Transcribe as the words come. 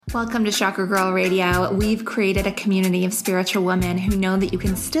Welcome to Chakra Girl Radio. We've created a community of spiritual women who know that you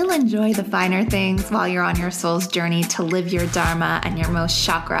can still enjoy the finer things while you're on your soul's journey to live your dharma and your most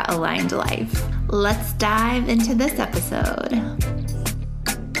chakra-aligned life. Let's dive into this episode.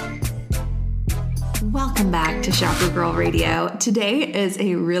 Welcome back to Chakra Girl Radio. Today is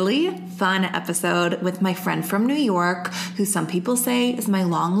a really fun episode with my friend from New York, who some people say is my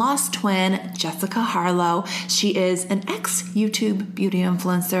long-lost twin, Jessica Harlow. She is an ex-YouTube beauty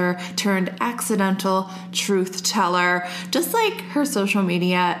influencer turned accidental truth teller, just like her social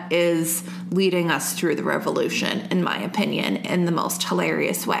media is leading us through the revolution, in my opinion, in the most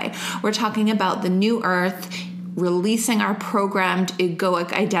hilarious way. We're talking about the new earth, releasing our programmed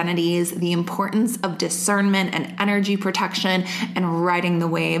egoic identities, the importance of discernment and energy protection, and riding the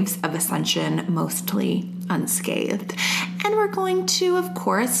waves of ascension mostly unscathed. And we're going to, of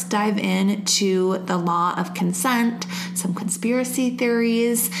course, dive into the law of consent, some conspiracy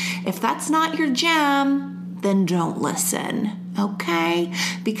theories. If that's not your jam, then don't listen. Okay?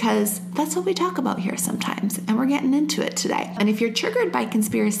 Because that's what we talk about here sometimes, and we're getting into it today. And if you're triggered by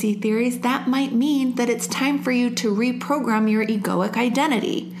conspiracy theories, that might mean that it's time for you to reprogram your egoic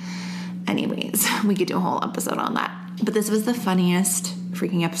identity. Anyways, we could do a whole episode on that. But this was the funniest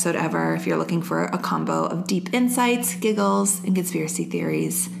freaking episode ever. If you're looking for a combo of deep insights, giggles, and conspiracy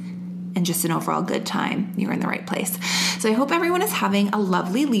theories, and just an overall good time, you're in the right place. So I hope everyone is having a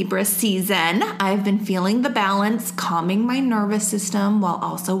lovely Libra season. I've been feeling the balance, calming my nervous system while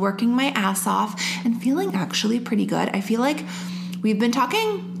also working my ass off and feeling actually pretty good. I feel like we've been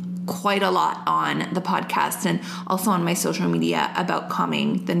talking quite a lot on the podcast and also on my social media about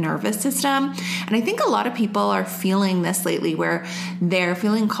calming the nervous system. And I think a lot of people are feeling this lately, where they're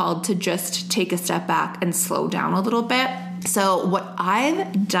feeling called to just take a step back and slow down a little bit. So what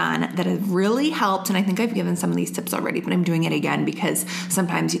I've done that has really helped, and I think I've given some of these tips already, but I'm doing it again because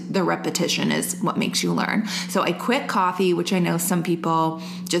sometimes the repetition is what makes you learn. So I quit coffee, which I know some people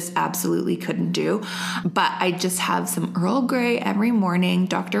just absolutely couldn't do, but I just have some Earl Grey every morning.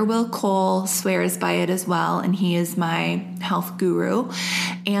 Dr. Will Cole swears by it as well, and he is my health guru,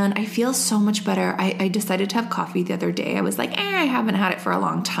 and I feel so much better. I decided to have coffee the other day. I was like, I haven't had it for a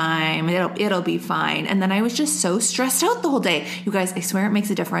long time. It'll be fine. And then I was just so stressed out the whole day. You guys, I swear it makes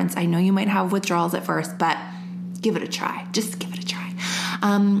a difference. I know you might have withdrawals at first, but give it a try. Just give it a try.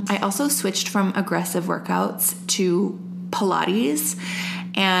 I also switched from aggressive workouts to Pilates,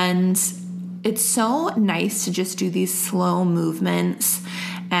 and it's so nice to just do these slow movements.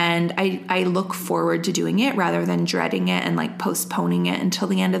 And I look forward to doing it rather than dreading it and like postponing it until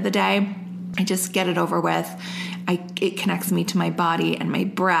the end of the day. I just get it over with. It connects me to my body and my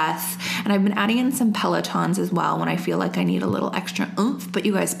breath. And I've been adding in some Pelotons as well when I feel like I need a little extra oomph. But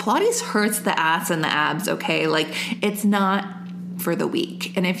you guys, Pilates hurts the ass and the abs, okay? Like, it's not for the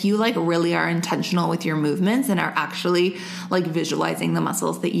weak. And if you like really are intentional with your movements and are actually like visualizing the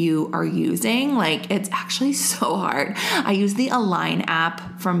muscles that you are using, like, it's actually so hard. I use the Align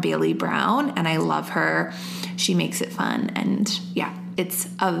app from Bailey Brown, and I love her. She makes it fun. And yeah, it's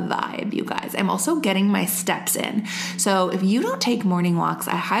a vibe, you guys. I'm also getting my steps in. So if you don't take morning walks,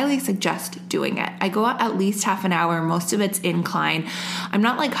 I highly suggest doing it. I go out at least half an hour. Most of it's incline. I'm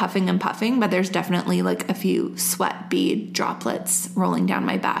not like huffing and puffing, but there's definitely like a few sweat bead droplets rolling down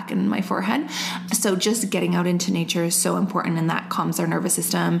my back and my forehead. So just getting out into nature is so important, and that calms our nervous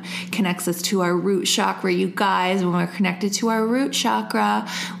system, connects us to our root chakra. You guys, when we're connected to our root chakra,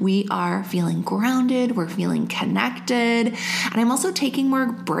 we are feeling grounded, we're feeling connected. And I'm also taking more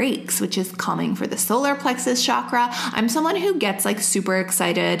breaks, which is calming for the solar plexus chakra. I'm someone who gets like super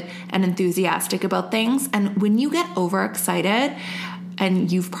excited and enthusiastic about things. And when you get overexcited,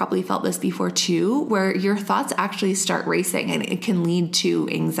 and you've probably felt this before too, where your thoughts actually start racing and it can lead to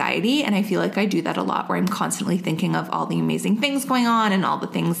anxiety. And I feel like I do that a lot, where I'm constantly thinking of all the amazing things going on and all the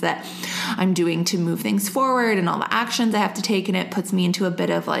things that I'm doing to move things forward and all the actions I have to take. And it puts me into a bit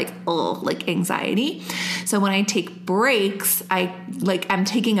of like anxiety. So when I take breaks, I'm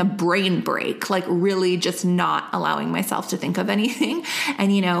taking a brain break, like really just not allowing myself to think of anything.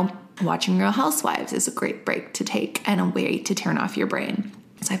 And, watching Real Housewives is a great break to take and a way to turn off your brain.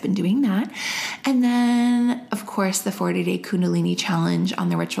 So I've been doing that. And then, of course, the 40-day Kundalini challenge on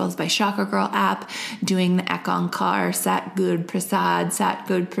the Rituals by Chakra Girl app, doing the Ek Onkar, Sat Gud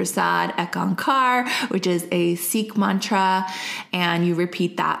Prasad, Ek Onkar, which is a Sikh mantra. And you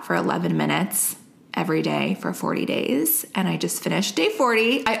repeat that for 11 minutes. every day for 40 days. And I just finished day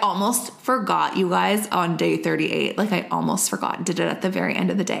 40. I almost forgot, you guys, on day 38. Like I almost forgot, did it at the very end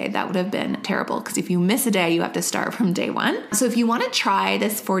of the day. That would have been terrible because if you miss a day, you have to start from day one. So if you want to try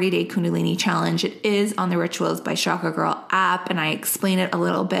this 40-day Kundalini challenge, it is on the Rituals by Chakra Girl app. And I explain it a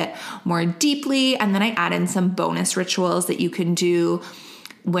little bit more deeply. And then I add in some bonus rituals that you can do,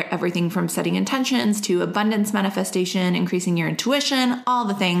 where everything from setting intentions to abundance manifestation, increasing your intuition, all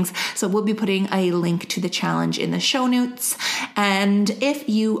the things. So we'll be putting a link to the challenge in the show notes. And if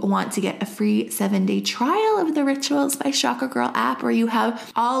you want to get a free 7-day trial of the Rituals by Chakra Girl app, where you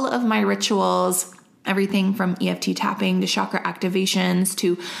have all of my rituals, everything from EFT tapping to chakra activations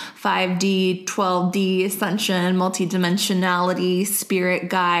to 5D, 12D, ascension, multidimensionality, spirit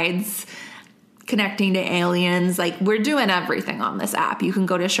guides, connecting to aliens. Like we're doing everything on this app. You can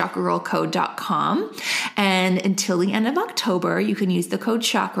go to chakragirlcode.com, and until the end of October, you can use the code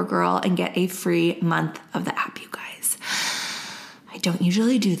chakragirl and get a free month of the app, you guys. I don't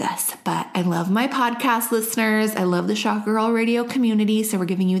usually do this, but I love my podcast listeners. I love the Chakra Girl radio community. So we're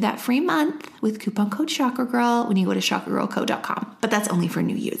giving you that free month with coupon code chakragirl when you go to chakragirlcode.com. But that's only for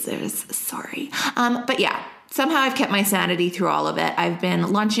new users. Sorry. But yeah. Somehow I've kept my sanity through all of it. I've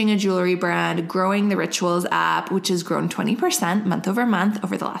been launching a jewelry brand, growing the Rituals app, which has grown 20% month over month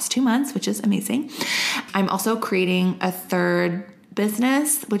over the last 2 months, which is amazing. I'm also creating a third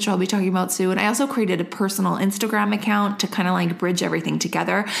business, which I'll be talking about soon. I also created a personal Instagram account to kind of like bridge everything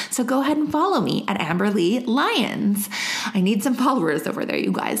together. So go ahead and follow me at Amber Lee Lyons. I need some followers over there,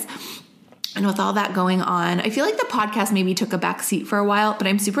 you guys. And with all that going on, I feel like the podcast maybe took a back seat for a while, but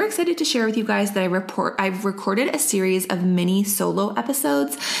I'm super excited to share with you guys that I've recorded a series of mini solo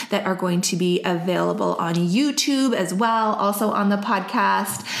episodes that are going to be available on YouTube as well, also on the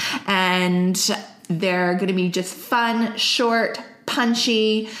podcast. And they're going to be just fun, short,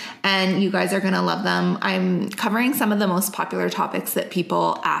 punchy, and you guys are going to love them. I'm covering some of the most popular topics that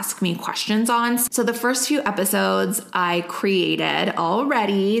people ask me questions on. So the first few episodes I created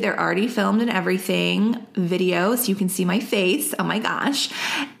already. They're already filmed and everything. Videos, you can see my face. Oh my gosh.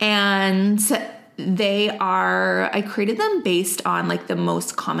 And I created them based on like the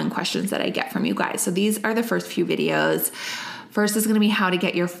most common questions that I get from you guys. So these are the first few videos. First is going to be how to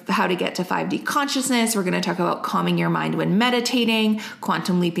get to 5D consciousness. We're going to talk about calming your mind when meditating,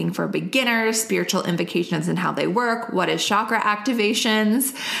 quantum leaping for beginners, spiritual invocations and how they work, what is chakra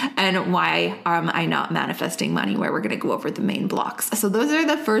activations, and why am I not manifesting money, where we're going to go over the main blocks. So those are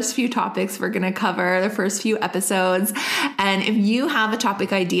the first few topics we're going to cover, the first few episodes. And if you have a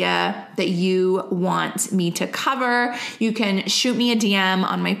topic idea that you want me to cover, you can shoot me a DM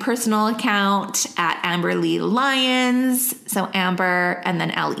on my personal account at Amber Lee Lyons. So Amber and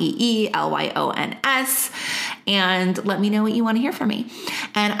then LeeLyons, and let me know what you want to hear from me.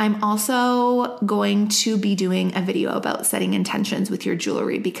 And I'm also going to be doing a video about setting intentions with your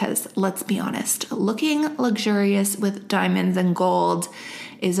jewelry, because let's be honest, looking luxurious with diamonds and gold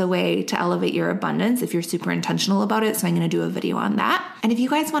is a way to elevate your abundance if you're super intentional about it. So I'm going to do a video on that. And if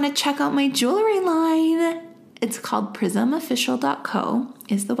you guys want to check out my jewelry line, it's called prismofficial.co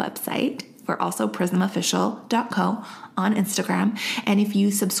is the website. We're also prismofficial.co on Instagram. And if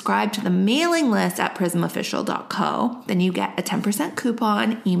you subscribe to the mailing list at prismofficial.co, then you get a 10%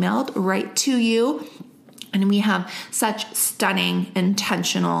 coupon emailed right to you. And we have such stunning,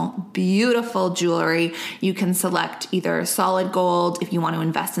 intentional, beautiful jewelry. You can select either solid gold if you want to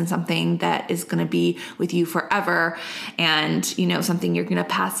invest in something that is going to be with you forever, and something you're going to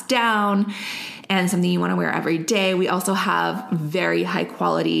pass down, and something you want to wear every day. We also have very high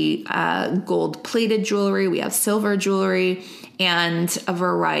quality gold plated jewelry. We have silver jewelry and a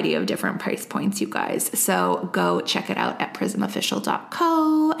variety of different price points, you guys. So go check it out at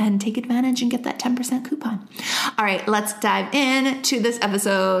prismofficial.co and take advantage and get that 10% coupon. All right, let's dive in to this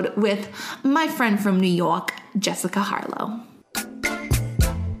episode with my friend from New York, Jessica Harlow.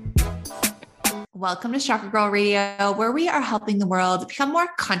 Welcome to Chakra Girl Radio, where we are helping the world become more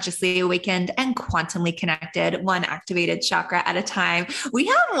consciously awakened and quantumly connected, one activated chakra at a time. We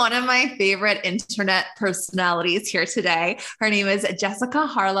have one of my favorite internet personalities here today. Her name is Jessica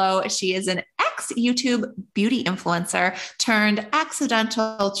Harlow. She is an ex-YouTube beauty influencer turned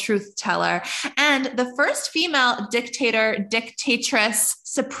accidental truth teller, and the first female dictatress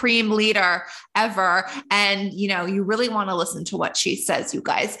supreme leader ever. And, you know, you really want to listen to what she says, you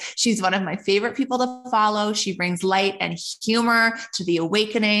guys. She's one of my favorite people to follow. She brings light and humor to the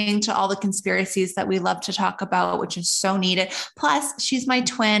awakening, to all the conspiracies that we love to talk about, which is so needed. Plus, she's my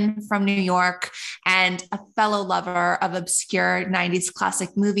twin from New York and a fellow lover of obscure 90s classic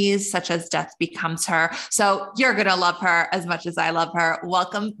movies such as Death Becomes Her. So you're going to love her as much as I love her.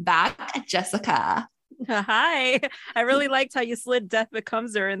 Welcome back, Jessica. Hi. I really liked how you slid Death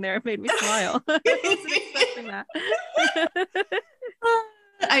Becomes Her in there. It made me smile. I wasn't expecting that.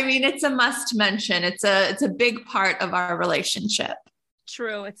 I mean, it's a must mention. It's a big part of our relationship.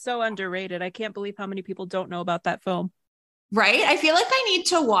 True. It's so underrated. I can't believe how many people don't know about that film. Right? I feel like I need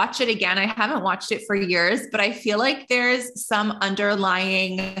to watch it again. I haven't watched it for years, but I feel like there's some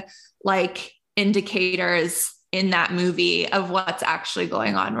underlying like indicators in that movie of what's actually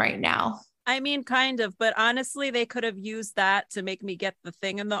going on right now. I mean, kind of, but honestly, they could have used that to make me get the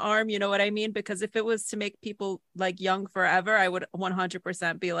thing in the arm. You know what I mean? Because if it was to make people like young forever, I would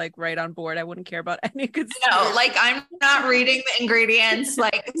 100% be like right on board. I wouldn't care about any conspiracy. No, like I'm not reading the ingredients.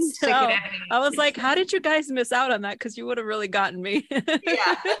 Like, no. I was like, how did you guys miss out on that? Because you would have really gotten me.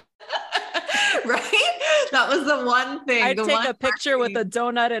 Yeah. Right? That was the one thing. I'd take a picture with a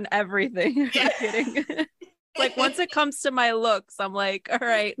donut and everything. Yeah. I'm kidding. Like once it comes to my looks, I'm like, all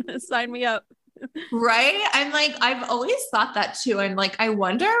right, sign me up. Right? I'm like, I've always thought that too. I'm like, I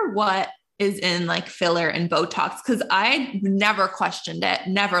wonder what is in like filler and Botox, because I never questioned it,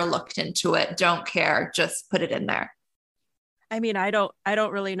 never looked into it, don't care, just put it in there. I mean, I don't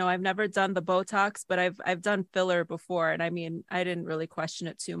really know. I've never done the Botox, but I've done filler before. And I mean, I didn't really question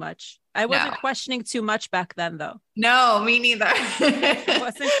it too much. I wasn't questioning too much back then though. No, me neither. I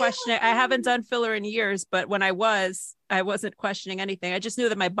wasn't questioning. I haven't done filler in years, but when I wasn't questioning anything. I just knew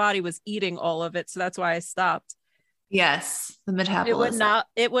that my body was eating all of it. So that's why I stopped. Yes. The metabolism.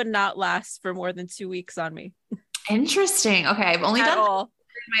 It would not last for more than 2 weeks on me. Interesting. Okay. I've only done all.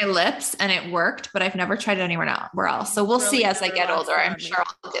 My lips and it worked, but I've never tried it anywhere else. So we'll see as I get older. I'm sure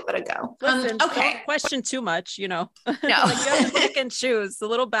I'll give it a go. Listen, okay. Don't question too much, you know. No. Like you have to pick and choose. A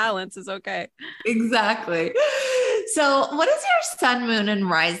little balance is okay. Exactly. So what is your sun, moon, and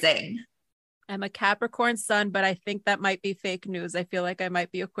rising? I'm a Capricorn sun, but I think that might be fake news. I feel like I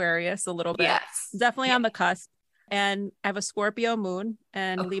might be Aquarius a little bit. Yes. Definitely on the cusp. And I have a Scorpio moon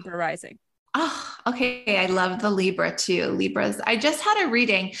and Libra rising. Oh, okay. I love the Libra too. Libras. I just had a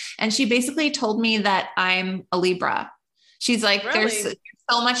reading and she basically told me that I'm a Libra. She's like, Really? There's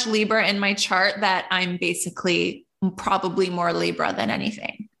so much Libra in my chart that I'm basically probably more Libra than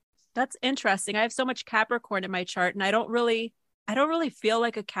anything. That's interesting. I have so much Capricorn in my chart and I don't really feel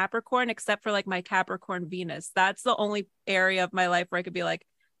like a Capricorn except for like my Capricorn Venus. That's the only area of my life where I could be like,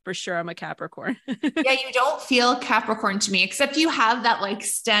 for sure, I'm a Capricorn. Yeah, you don't feel Capricorn to me, except you have that like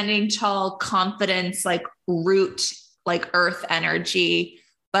standing tall confidence, like root, like earth energy,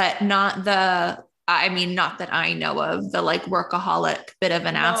 but not that I know of, the like workaholic bit of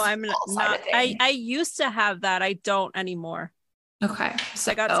an ass. No, I'm not. I used to have that. I don't anymore. Okay.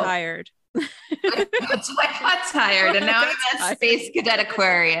 So I got tired. I got tired and now I'm a space cadet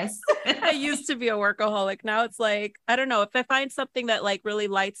Aquarius. I used to be a workaholic. Now it's like, I don't know, if I find something that like really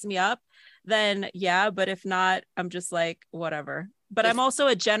lights me up, then yeah, but if not, I'm just like, whatever. But I'm also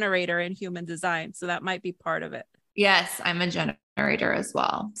a generator in human design, so that might be part of it. Yes, I'm a generator as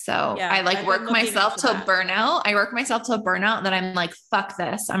well. So yeah, I like work myself to burnout. I work myself to a burnout that I'm like, fuck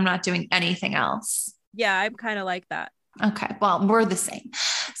this. I'm not doing anything else. Yeah, I'm kind of like that. Okay. Well, we're the same.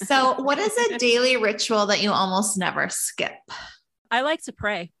 So what is a daily ritual that you almost never skip? I like to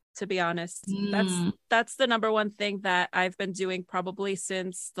pray, to be honest. That's the number one thing that I've been doing probably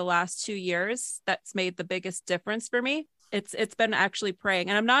since the last 2 years. That's made the biggest difference for me. It's been actually praying.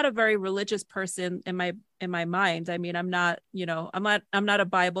 And I'm not a very religious person in my mind. I mean, I'm not a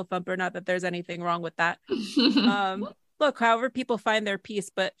Bible thumper, not that there's anything wrong with that. Look, however people find their peace,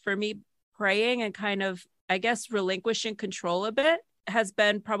 but for me, praying and kind of, I guess, relinquishing control a bit has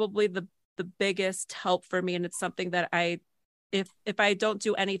been probably the biggest help for me. And it's something that if I don't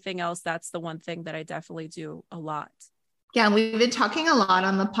do anything else, that's the one thing that I definitely do a lot. Yeah. We've been talking a lot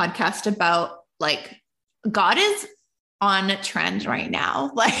on the podcast about like, God is on trend right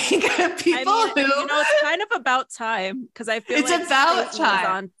now. Like people it's kind of about time, because I feel it's like about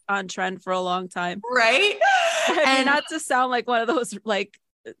time on trend for a long time. Right. And not to sound like one of those, like,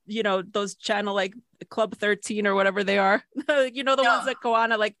 those channel like Club 13 or whatever they are, the ones that go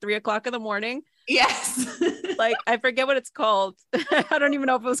on at like 3 o'clock in the morning. Yes. Like, I forget what it's called. I don't even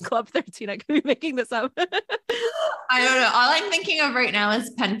know if it was Club 13. I could be making this up. I don't know. All I'm thinking of right now is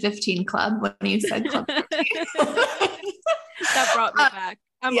Pen 15 Club when you said Club 13. That brought me back.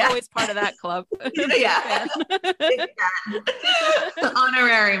 I'm always part of that club. Yeah.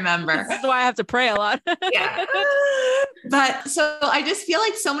 Honorary member. This is why I have to pray a lot. Yeah. But so I just feel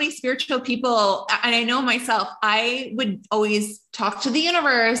like so many spiritual people, and I know myself, I would always talk to the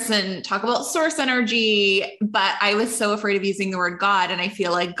universe and talk about source energy, but I was so afraid of using the word God. And I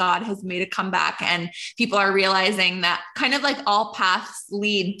feel like God has made a comeback, and people are realizing that kind of like all paths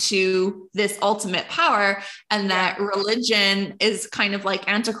lead to this ultimate power, and that religion is kind of like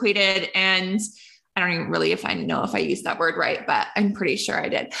antiquated, and I don't even really if I know if I used that word right, but I'm pretty sure I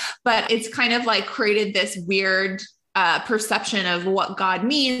did. But it's kind of like created this weird perception of what God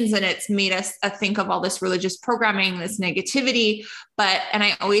means. And it's made us think of all this religious programming, this negativity. And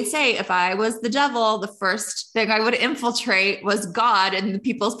I always say, if I was the devil, the first thing I would infiltrate was God and the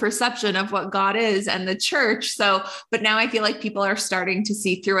people's perception of what God is and the church. So, but now I feel like people are starting to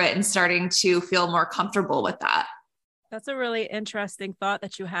see through it and starting to feel more comfortable with that. That's a really interesting thought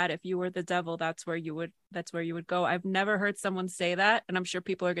that you had. If you were the devil, that's where you would go. I've never heard someone say that, and I'm sure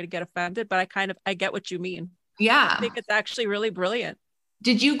people are going to get offended, but I get what you mean. Yeah. I think it's actually really brilliant.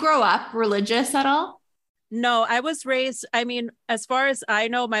 Did you grow up religious at all? No, I was raised, I mean, as far as I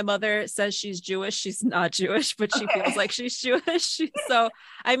know, my mother says she's Jewish. She's not Jewish, but she feels like she's Jewish. So,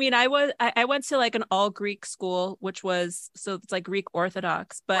 I mean, I went to like an all Greek school, so it's like Greek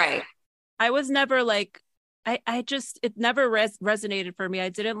Orthodox, but I was never like, it never resonated for me. I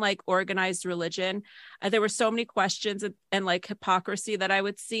didn't like organized religion. There were so many questions and like hypocrisy that I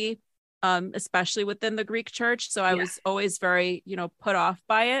would see, especially within the Greek church. So I was always very, put off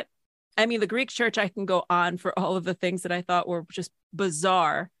by it. I mean, the Greek church, I can go on for all of the things that I thought were just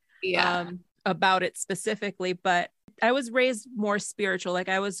bizarre about it specifically, but I was raised more spiritual. Like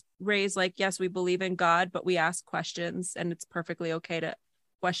I was raised like, yes, we believe in God, but we ask questions, and it's perfectly okay to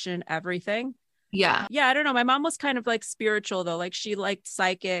question everything. Yeah. Yeah. I don't know. My mom was kind of like spiritual though. Like she liked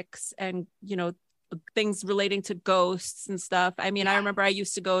psychics and, things relating to ghosts and stuff. I mean, I remember I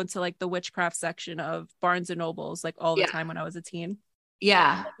used to go into like the witchcraft section of Barnes and Nobles like all the time when I was a teen.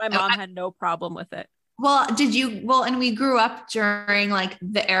 Yeah. My mom had no problem with it. Well, and we grew up during like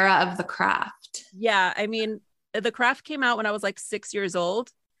the era of The Craft. Yeah. I mean, The Craft came out when I was like 6 years old.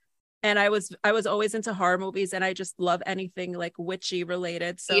 And I was always into horror movies, and I just love anything like witchy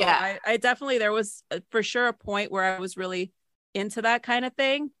related. So I definitely, there was for sure a point where I was really into that kind of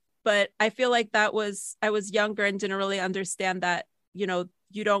thing. But I feel like I was younger and didn't really understand that, you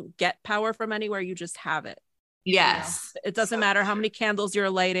don't get power from anywhere. You just have it. Yes. It doesn't matter how many candles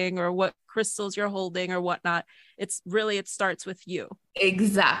you're lighting or what crystals you're holding or whatnot. It starts with you.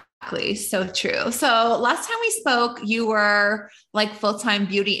 Exactly. So true. So last time we spoke, you were like full-time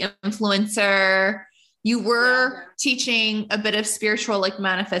beauty influencer. You were teaching a bit of spiritual, like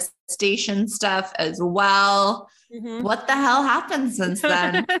manifestation stuff as well. Mm-hmm. What the hell happened since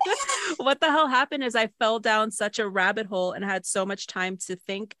then? What the hell happened is I fell down such a rabbit hole and had so much time to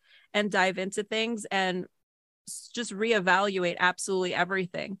think and dive into things and just reevaluate absolutely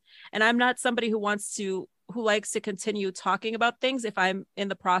everything. And I'm not somebody who likes to continue talking about things if I'm in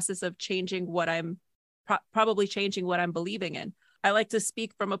the process of changing what I'm probably changing what I'm believing in. I like to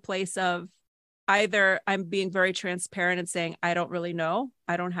speak from a place of either I'm being very transparent and saying, I don't really know.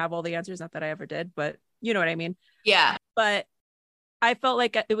 I don't have all the answers. Not that I ever did, but you know what I mean? Yeah. But I felt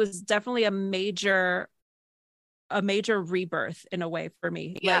like it was definitely a major rebirth in a way for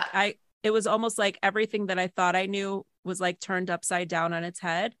me. Yeah. Like it was almost like everything that I thought I knew was like turned upside down on its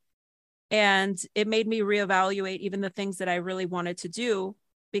head. And it made me reevaluate even the things that I really wanted to do,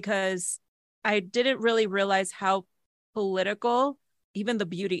 because I didn't really realize how political even the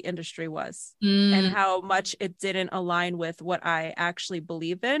beauty industry was and how much it didn't align with what I actually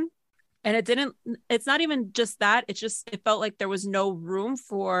believe in. And it's not even just that. It felt like there was no room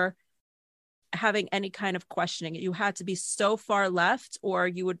for having any kind of questioning. You had to be so far left or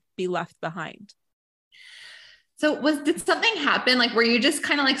you would be left behind. So did something happen? Like, were you just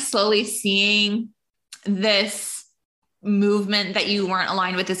kind of like slowly seeing this movement that you weren't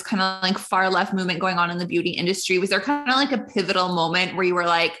aligned with, this kind of like far left movement going on in the beauty industry? Was there kind of like a pivotal moment where you were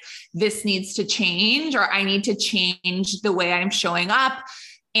like, this needs to change, or I need to change the way I'm showing up?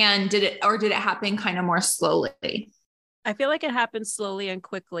 And did it happen kind of more slowly? I feel like it happened slowly and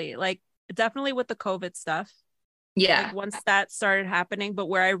quickly, like definitely with the COVID stuff. Yeah. Like once that started happening, but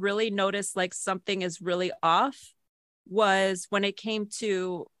where I really noticed like something is really off was when it came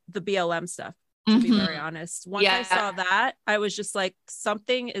to the BLM stuff. to be very honest. Once I Yeah. saw that, I was just like,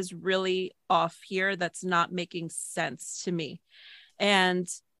 something is really off here that's not making sense to me. And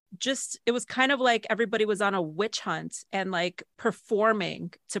just, it was kind of like everybody was on a witch hunt and like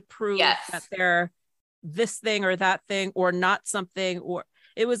performing to prove Yes. that they're this thing or that thing or not something, or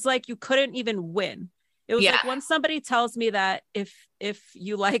it was like you couldn't even win. It was Yeah. like when somebody tells me that if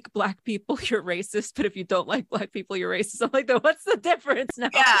you like Black people, you're racist, but if you don't like Black people, you're racist. I'm like, what's the difference now?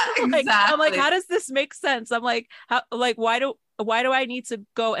 Yeah, Like, I'm like, exactly. how does this make sense? I'm like, how, like, why do I need to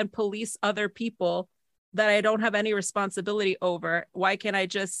go and police other people that I don't have any responsibility over? Why can't I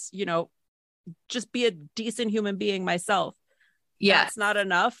just, you know, just be a decent human being myself? Yeah. That's not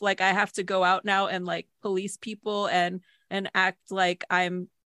enough. Like, I have to go out now and like police people and act like I'm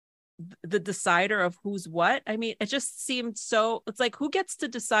the decider of who's what. I mean, it just seemed so, it's like, who gets to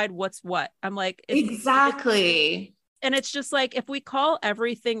decide what's what? I'm like, Exactly. and it's just like, if we call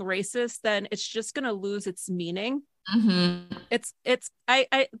everything racist, then it's just going to lose its meaning. Mm-hmm. It's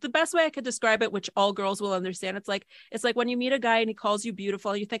I the best way I could describe it, which all girls will understand, it's like when you meet a guy and he calls you beautiful,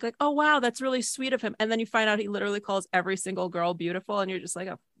 and you think like, oh wow, that's really sweet of him, and then you find out he literally calls every single girl beautiful, and you're just like,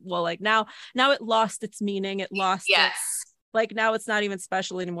 oh, well, like now it lost its meaning. It lost Yes. like, now it's not even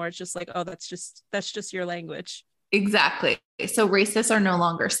special anymore. It's just like, oh, that's just your language. Exactly. So racists are no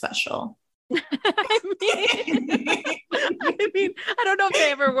longer special. I mean, I don't know if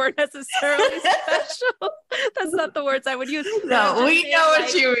they ever were necessarily special. That's not the words I would use. No, we know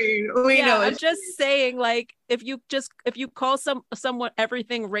what you mean. We know. I'm just saying, like, if you call someone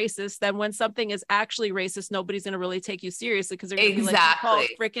everything racist, then when something is actually racist, nobody's gonna really take you seriously, because they're gonna be like, you call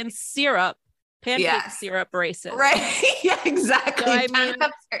freaking syrup, pancake syrup racist, right? Yeah, exactly. So, I mean,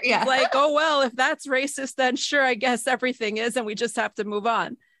 yeah, like, oh well, if that's racist, then sure, I guess everything is, and we just have to move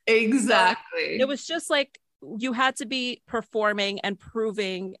on. Exactly. So it was just like, you had to be performing and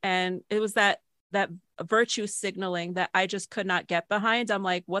proving, and it was that virtue signaling that I just could not get behind. I'm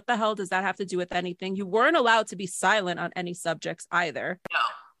like, what the hell does that have to do with anything? You weren't allowed to be silent on any subjects either. No.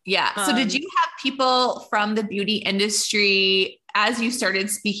 Yeah. So did you have people from the beauty industry, as you started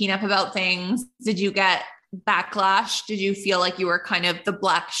speaking up about things, did you get backlash? Did you feel like you were kind of the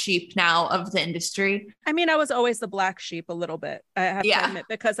black sheep now of the industry? I mean, I was always the black sheep a little bit, I have to admit,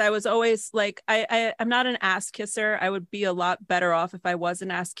 because I was always like, I'm not an ass kisser. I would be a lot better off if I was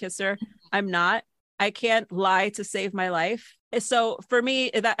an ass kisser. I'm not. I can't lie to save my life. So for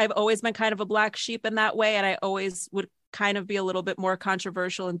me, that I've always been kind of a black sheep in that way. And I always would kind of be a little bit more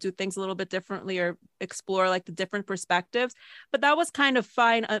controversial and do things a little bit differently, or explore like the different perspectives. But that was kind of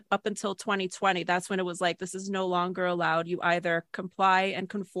fine up until 2020. That's when it was like, this is no longer allowed. You either comply and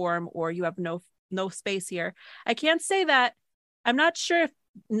conform, or you have no space here. I can't say that. I'm not sure if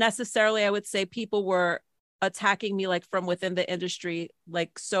necessarily I would say people were attacking me like from within the industry,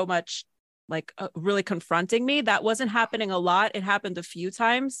 like so much, like really confronting me. That wasn't happening a lot. It happened a few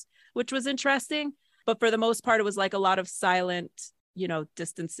times, which was interesting. But for the most part, it was like a lot of silent, you know,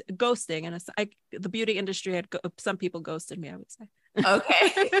 distance, ghosting. And the beauty industry had some people ghosted me, I would say.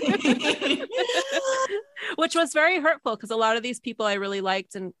 Okay. Which was very hurtful, because a lot of these people I really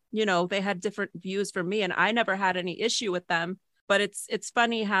liked, and, you know, they had different views from me, and I never had any issue with them. But it's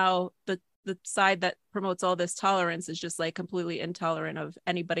funny how the side that promotes all this tolerance is just like completely intolerant of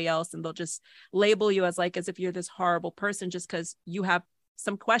anybody else. And they'll just label you as if you're this horrible person just because you have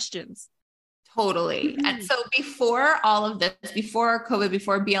some questions. Totally. And so before all of this, before COVID,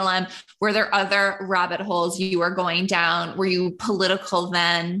 before BLM, were there other rabbit holes you were going down? Were you political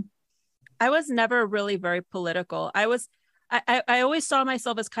then? I was never really very political. I always saw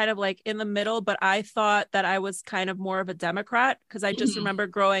myself as kind of like in the middle, but I thought that I was kind of more of a Democrat, because I just remember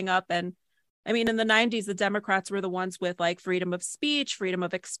growing up, and I mean, in the 90s, the Democrats were the ones with like freedom of speech, freedom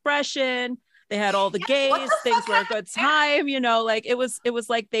of expression. They had all the gays, things were a good time, you know, like it was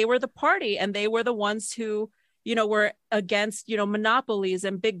like they were the party, and they were the ones who, you know, were against, you know, monopolies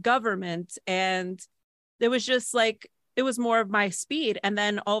and big government. And it was just like, it was more of my speed. And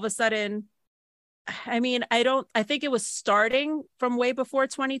then all of a sudden, I mean, I think it was starting from way before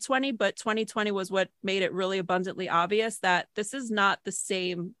 2020, but 2020 was what made it really abundantly obvious that this is not the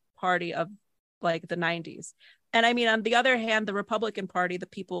same party of like the 90s. And I mean, on the other hand, the Republican Party, the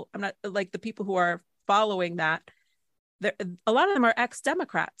people, I'm not like the people who are following that, a lot of them are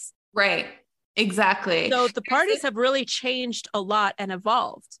ex-Democrats. Right. Exactly. So the parties have really changed a lot and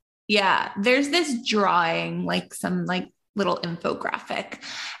evolved. Yeah. There's this drawing, like some like little infographic,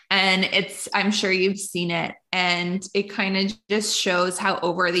 and I'm sure you've seen it. And it kind of just shows how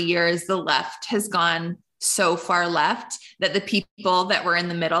over the years, the left has gone so far left that the people that were in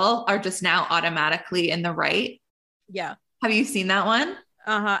the middle are just now automatically in the right. Yeah. Have you seen that one?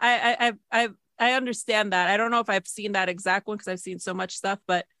 I I understand that. I don't know if I've seen that exact one because I've seen so much stuff,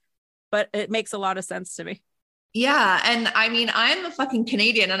 but it makes a lot of sense to me. Yeah. And I mean, I'm a fucking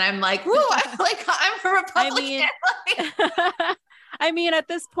Canadian and I'm like, woo, I'm a Republican. I mean, at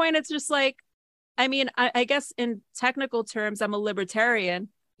this point, it's just like, I mean, I guess in technical terms, I'm a libertarian.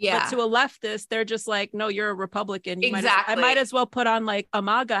 Yeah. But to a leftist, they're just like, no, you're a Republican. I might as well put on like a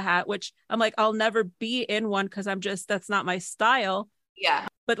MAGA hat, which I'm like, I'll never be in one because that's not my style. Yeah.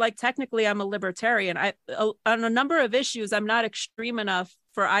 But like, technically, I'm a libertarian. On a number of issues, I'm not extreme enough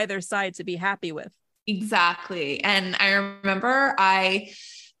for either side to be happy with. Exactly. And I remember I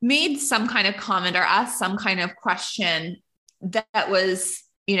made some kind of comment or asked some kind of question that was,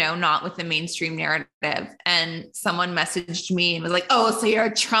 not with the mainstream narrative. And someone messaged me and was like, oh, so you're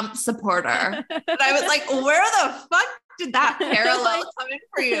a Trump supporter. And I was like, where the fuck did that parallel come in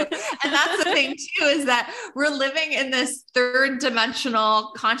for you? And that's the thing too, is that we're living in this third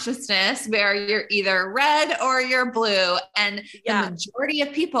dimensional consciousness where you're either red or you're blue. And the majority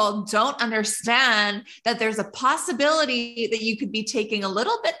of people don't understand that there's a possibility that you could be taking a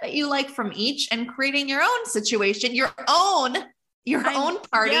little bit that you like from each and creating your own situation, your own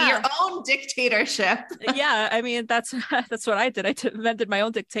party, your own dictatorship. Yeah. I mean, that's what I did. I invented my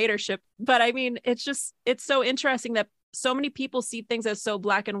own dictatorship. But I mean, it's so interesting that so many people see things as so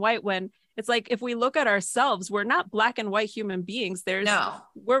black and white when it's like, if we look at ourselves, we're not black and white human beings.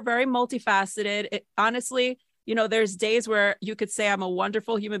 We're very multifaceted. Honestly, there's days where you could say I'm a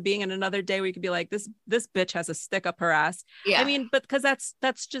wonderful human being, and another day we could be like, this bitch has a stick up her ass. Yeah. I mean, but because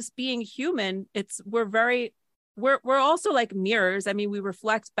that's just being human. We're also like mirrors. I mean, we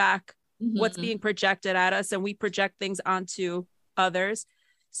reflect back what's being projected at us, and we project things onto others.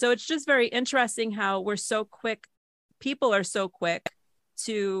 So it's just very interesting how people are so quick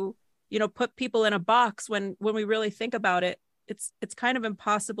to, put people in a box when we really think about it, it's kind of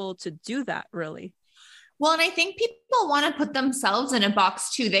impossible to do that, really. Well, and I think people want to put themselves in a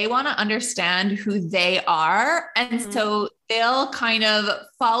box too. They want to understand who they are. And so they'll kind of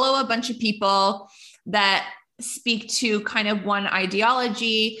follow a bunch of people that speak to kind of one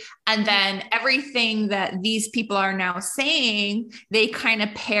ideology, and then everything that these people are now saying, they kind of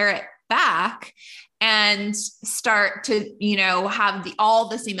parrot back and start to, have all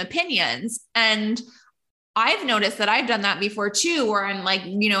the same opinions. And I've noticed that I've done that before too, where I'm like,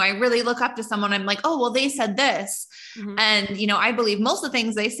 I really look up to someone. I'm like, oh, well, they said this. And, I believe most of the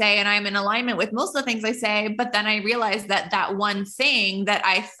things they say, and I'm in alignment with most of the things they say. But then I realized that one thing that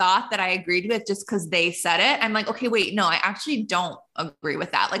I thought that I agreed with just because they said it, I'm like, okay, wait, no, I actually don't agree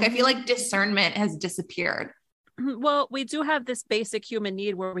with that. Like, I feel like discernment has disappeared. Well, we do have this basic human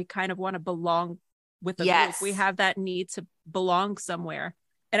need where we kind of want to belong with a group. We have that need to belong somewhere.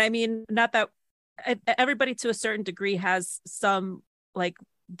 And I mean, not that everybody to a certain degree has some like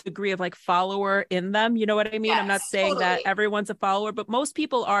degree of like follower in them. You know what I mean? I'm not saying that everyone's a follower, but most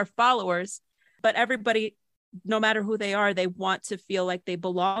people are followers. But everybody, no matter who they are, they want to feel like they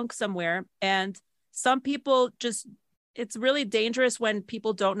belong somewhere. And some people it's really dangerous when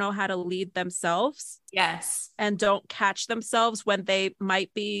people don't know how to lead themselves. Yes. And don't catch themselves when they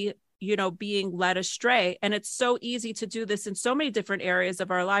might be, being led astray. And it's so easy to do this in so many different areas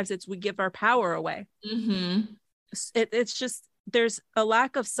of our lives. We give our power away. It's just, there's a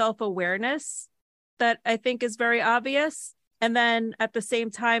lack of self-awareness that I think is very obvious. And then at the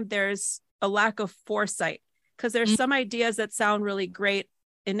same time, there's a lack of foresight, because there's some ideas that sound really great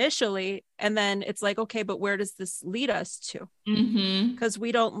initially. And then it's like, okay, but where does this lead us to? Because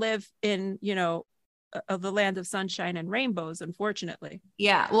we don't live in, of the land of sunshine and rainbows, unfortunately.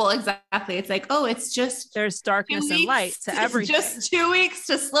 Yeah, well, exactly. It's like, oh, it's just there's darkness and light to everything. Just 2 weeks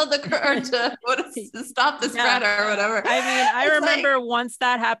to slow the curve to stop the spread or whatever. I mean, I remember once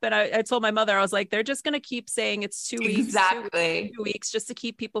that happened, I told my mother, I was like, they're just going to keep saying it's 2 weeks, exactly 2 weeks, just to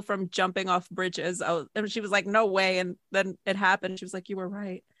keep people from jumping off bridges. And she was like, no way. And then it happened. She was like, you were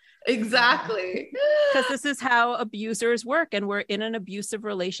right. Exactly. Because this is how abusers work, and we're in an abusive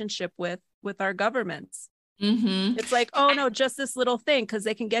relationship with our governments. It's like, oh no, just this little thing, because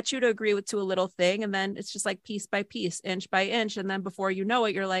they can get you to agree to a little thing, and then it's just like piece by piece, inch by inch, and then before you know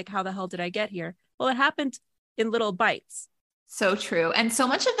it, you're like, how the hell did I get here? Well, it happened in little bites. So true. And so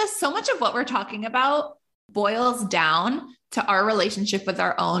much of what we're talking about boils down to our relationship with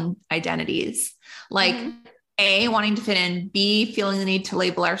our own identities. Like A, wanting to fit in, B, feeling the need to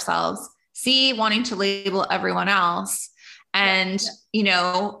label ourselves, C, wanting to label everyone else. And,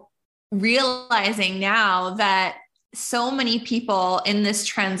 realizing now that so many people in this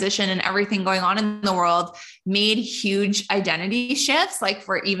transition and everything going on in the world made huge identity shifts, like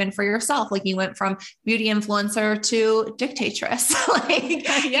for yourself, like you went from beauty influencer to dictatress. Like,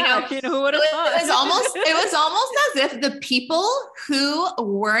 who would have thought? It was almost as if the people who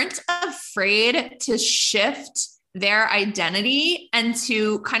weren't afraid to shift their identity and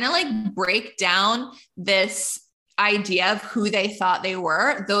to kind of like break down this idea of who they thought they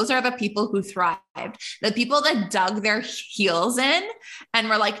were, those are the people who thrived. The people that dug their heels in and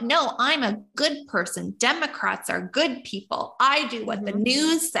were like, no, I'm a good person. Democrats are good people. I do what the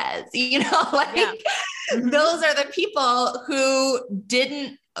news says, those are the people who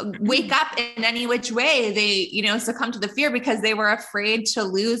didn't wake up in any which way. They, succumb to the fear because they were afraid to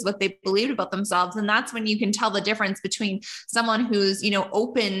lose what they believed about themselves. And that's when you can tell the difference between someone who's,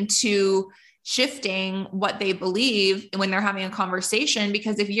 open to shifting what they believe when they're having a conversation.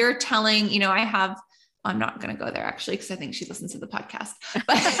 Because if you're telling, I'm not going to go there actually, because I think she listens to the podcast.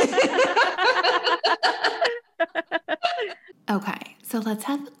 Okay. So let's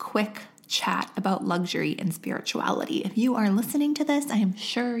have a quick chat about luxury and spirituality. If you are listening to this, I am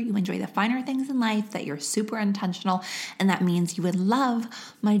sure you enjoy the finer things in life, that you're super intentional, and that means you would love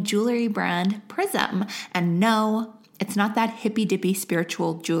my jewelry brand, Prism. And no, it's not that hippy dippy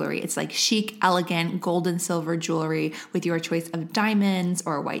spiritual jewelry. It's like chic, elegant, gold and silver jewelry with your choice of diamonds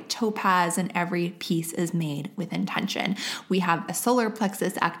or white topaz, and every piece is made with intention. We have a solar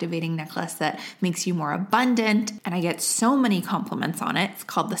plexus activating necklace that makes you more abundant, and I get so many compliments on it. It's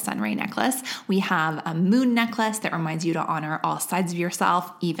called the Sunray necklace. We have a moon necklace that reminds you to honor all sides of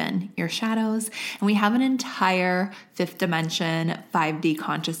yourself, even your shadows. And we have an entire fifth dimension 5D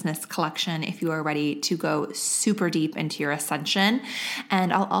consciousness collection if you are ready to go super deep into your ascension.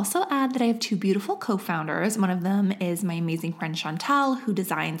 And I'll also add that I have two beautiful co-founders. One of them is my amazing friend Chantal, who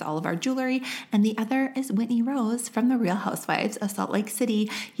designs all of our jewelry, and the other is Whitney Rose from The Real Housewives of Salt Lake City.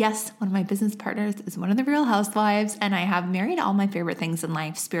 Yes, one of my business partners is one of the Real Housewives, and I have married all my favorite things in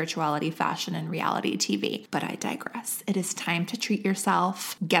life: spirituality, fashion, and reality TV. But I digress. It is time to treat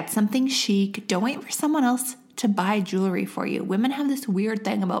yourself. Get something chic. Don't wait for someone else to buy jewelry for you. Women have this weird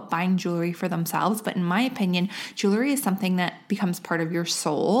thing about buying jewelry for themselves, but in my opinion, jewelry is something that becomes part of your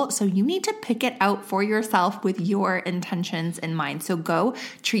soul. So you need to pick it out for yourself with your intentions in mind. So go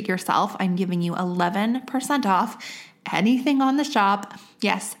treat yourself. I'm giving you 11% off anything on the shop.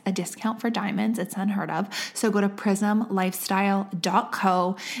 Yes, a discount for diamonds. It's unheard of. So go to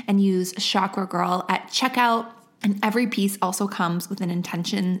prismlifestyle.co and use Chakra Girl at checkout. And every piece also comes with an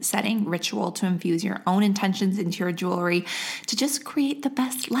intention setting ritual to infuse your own intentions into your jewelry to just create the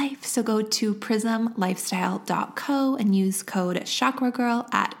best life. So go to prismlifestyle.co and use code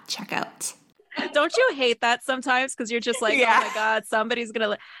ChakraGirl at checkout. Don't you hate that sometimes? Because you're just like, oh my God, somebody's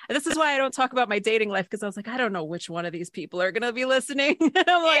going to, this is why I don't talk about my dating life. Because I was like, I don't know which one of these people are going to be listening. And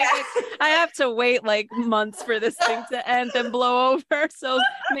I'm like, I have to wait like months for this thing to end and blow over. So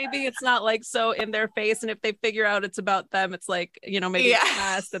maybe it's not like so in their face. And if they figure out it's about them, it's like, maybe it's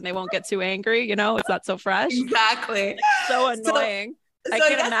past and they won't get too angry. It's not so fresh. Exactly. So annoying. I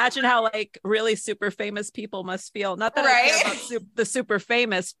can't imagine how like really super famous people must feel. Not that I care about the super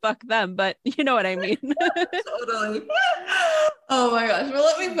famous, fuck them, but you know what I mean. Totally. Oh my gosh. Well,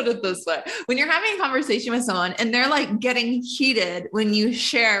 let me put it this way. When you're having a conversation with someone and they're like getting heated when you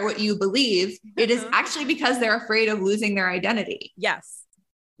share what you believe, it is actually because they're afraid of losing their identity. Yes.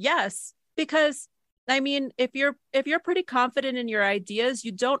 Because I mean, if you're pretty confident in your ideas,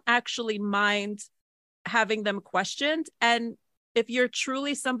 you don't actually mind having them questioned. And if you're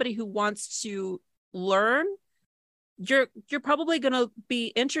truly somebody who wants to learn, you're probably going to be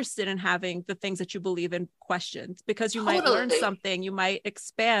interested in having the things that you believe in questioned, because you might learn something, you might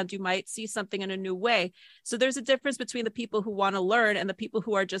expand, you might see something in a new way. So there's a difference between the people who want to learn and the people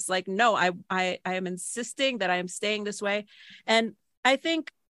who are just like, no, I am insisting that I am staying this way. And I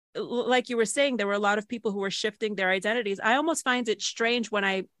think, like you were saying, there were a lot of people who were shifting their identities. I almost find it strange when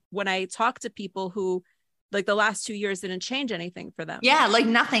I talk to people who, like, the last 2 years didn't change anything for them. Yeah, like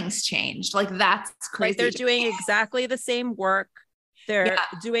nothing's changed. Like, that's crazy. Like, they're doing exactly the same work. They're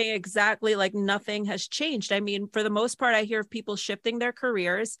doing exactly like nothing has changed. I mean, for the most part, I hear of people shifting their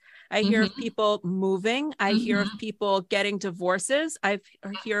careers. I hear of people moving. I hear of people getting divorces. I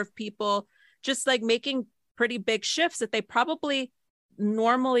hear of people just like making pretty big shifts that they probably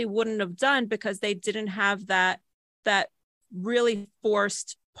normally wouldn't have done because they didn't have that really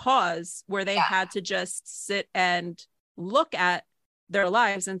forced pause where they had to just sit and look at their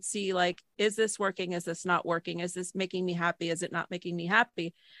lives and see, like, is this working? Is this not working? Is this making me happy? Is it not making me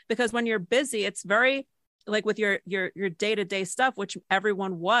happy? Because when you're busy, it's very like with your day-to-day stuff, which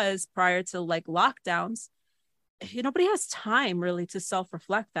everyone was prior to like lockdowns, nobody has time really to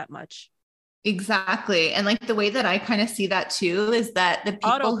self-reflect that much. Exactly. And like the way that I kind of see that too is that the people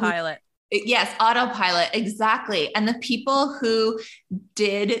Autopilot. yes, autopilot, exactly. And the people who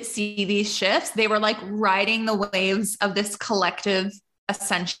did see these shifts, they were like riding the waves of this collective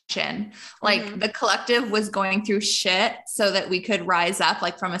ascension. Like the collective was going through shit so that we could rise up,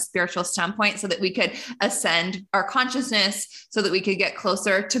 like from a spiritual standpoint, so that we could ascend our consciousness, so that we could get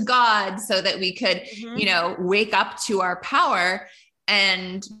closer to God, so that we could, you know, wake up to our power.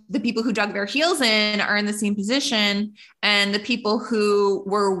 And the people who dug their heels in are in the same position. And the people who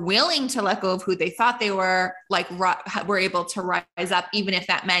were willing to let go of who they thought they were, like, were able to rise up, even if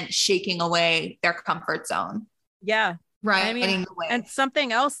that meant shaking away their comfort zone. Yeah. Right. I mean, and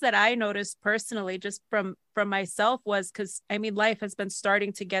something else that I noticed personally, just from myself, was because I mean, life has been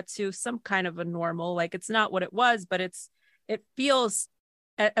starting to get to some kind of a normal, like it's not what it was, but it feels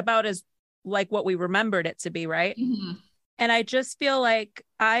about as like what we remembered it to be. Right. And I just feel like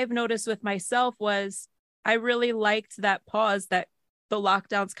I've noticed with myself was I really liked that pause that the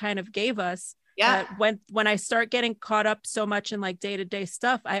lockdowns kind of gave us. Yeah. When I start getting caught up so much in like day-to-day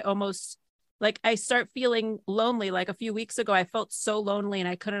stuff, I almost like I start feeling lonely. Like a few weeks ago, I felt so lonely and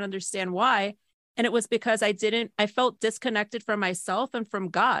I couldn't understand why. And it was because I felt disconnected from myself and from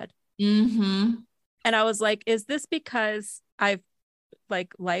God. And I was like, is this because I've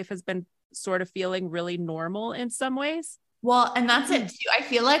like life has been sort of feeling really normal in some ways? Well, and that's it too. I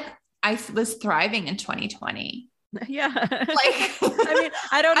feel like I was thriving in 2020. Yeah. Like, I mean,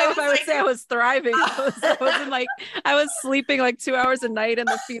 I don't know if I would say I was thriving. I was sleeping like 2 hours a night in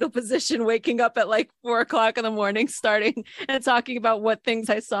the fetal position, waking up at like 4 o'clock in the morning, starting and talking about what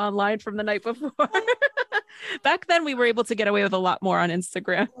things I saw online from the night before. Back then we were able to get away with a lot more on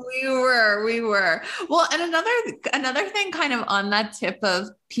Instagram. We were. Well, and another thing kind of on that tip of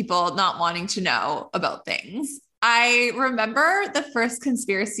people not wanting to know about things. I remember the first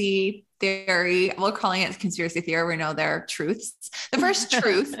conspiracy theory, we're calling it conspiracy theory. We know they're truths. The first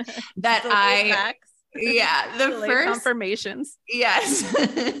truth that the first confirmations. Yes.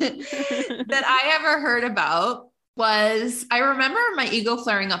 that I ever heard about was, I remember my ego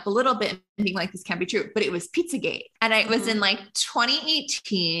flaring up a little bit and being like, this can't be true, but it was Pizzagate. And it was in like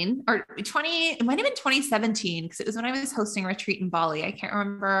 2018 or it might have been 2017, because it was when I was hosting a retreat in Bali. I can't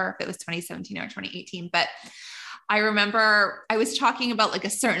remember if it was 2017 or 2018, but I remember I was talking about like a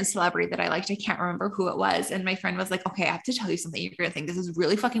certain celebrity that I liked. I can't remember who it was. And my friend was like, okay, I have to tell you something. You're going to think this is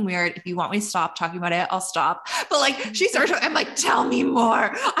really fucking weird. If you want me to stop talking about it, I'll stop. But like, she started, I'm like, tell me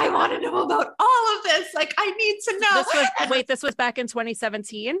more. I want to know about all of this. Like, I need to know. This was back in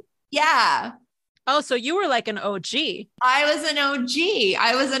 2017? Yeah. Oh, so you were like an OG. I was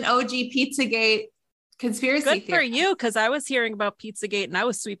an OG Pizzagate conspiracy Good theory. For you, because I was hearing about Pizzagate and I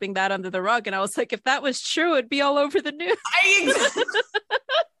was sweeping that under the rug, and I was like, if that was true, it'd be all over the news.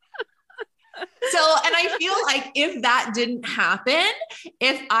 So, and I feel like if that didn't happen,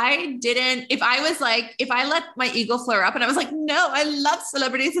 if I let my ego flare up and I was like, no, I love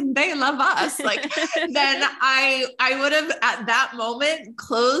celebrities and they love us, like, then I would have at that moment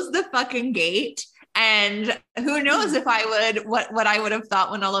closed the fucking gate. And who knows if I would, what I would have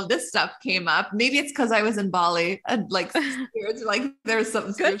thought when all of this stuff came up. Maybe it's because I was in Bali and like, there's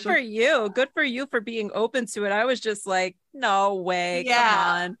something good for you for being open to it. I was just like, no way. Yeah. Come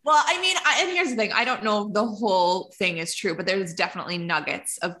on. Well, I mean, and here's the thing. I don't know if the whole thing is true, but there's definitely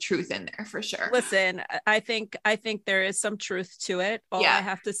nuggets of truth in there for sure. Listen, I think there is some truth to it. All I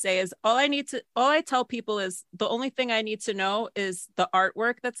have to say is all I tell people is the only thing I need to know is the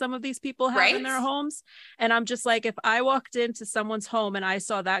artwork that some of these people have in their homes. And I'm just like, if I walked into someone's home and I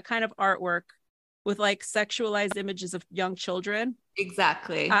saw that kind of artwork with like sexualized images of young children.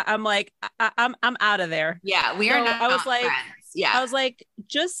 Exactly. I'm like, I'm out of there. Yeah. We are not. I was like, friends. Yeah. I was like,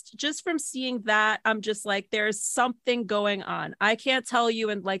 just from seeing that, I'm just like, there's something going on. I can't tell you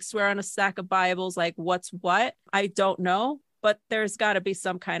and like swear on a stack of Bibles, like what's what. I don't know, but there's got to be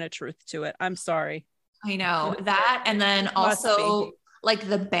some kind of truth to it. I'm sorry. I know that. And then also like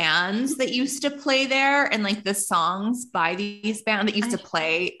the bands that used to play there and like the songs by these bands that used to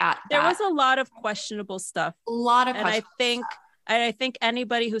play at there was a lot of questionable stuff. I think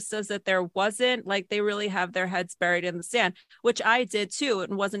anybody who says that there wasn't, like, they really have their heads buried in the sand, which I did too. It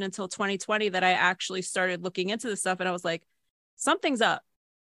wasn't until 2020 that I actually started looking into this stuff. And I was like, something's up.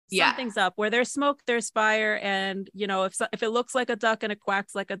 Something's up. Where there's smoke, there's fire. And, you know, if it looks like a duck and it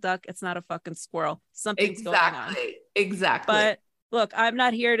quacks like a duck, it's not a fucking squirrel. Something's going on. Exactly. But look, I'm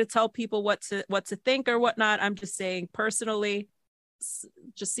not here to tell people what to think or whatnot. I'm just saying personally,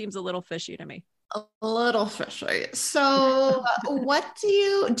 just seems a little fishy to me. a little fishy. So what do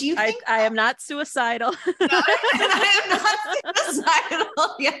you think? I am not suicidal. I am not suicidal.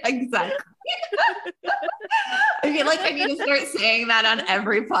 Yeah, exactly. I feel like I need to start saying that on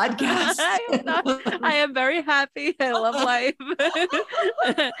every podcast. I am very happy. I love life.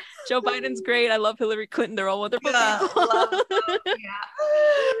 Joe Biden's great. I love Hillary Clinton. They're all wonderful people.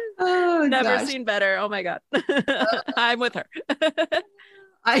 Oh, never gosh. seen better. Oh my God. I'm with her.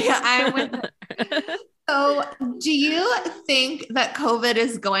 I'm with her. So do you think that COVID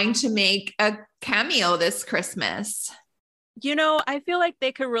is going to make a cameo this Christmas? I feel like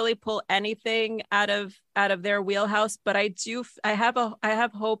they could really pull anything out of their wheelhouse, but I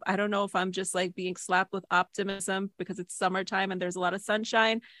have hope. I don't know if I'm just like being slapped with optimism because it's summertime and there's a lot of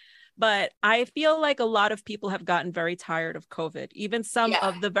sunshine, but I feel like a lot of people have gotten very tired of COVID. Even some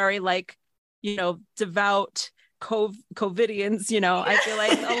of the very devout COVIDians, I feel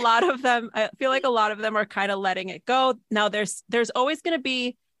like a lot of them are kind of letting it go. Now there's always going to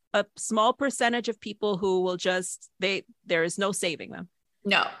be a small percentage of people who will there is no saving them.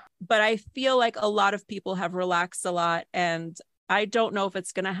 No. But I feel like a lot of people have relaxed a lot, and I don't know if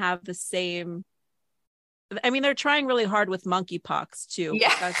it's going to have the same. I mean, they're trying really hard with monkeypox too.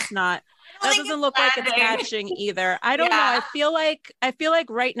 Yeah. That doesn't look like it's catching either. I don't know. I feel like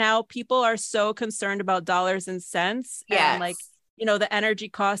right now people are so concerned about dollars and cents and the energy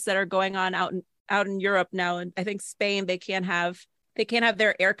costs that are going on out in Europe now. And I think Spain, they can't have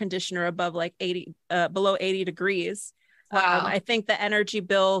their air conditioner above like below 80 degrees. Wow. I think the energy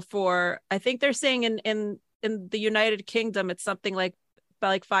bill I think they're saying in the United Kingdom, it's something like by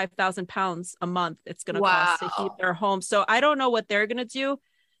like £5,000 a month it's going to cost to heat their home. So I don't know what they're going to do.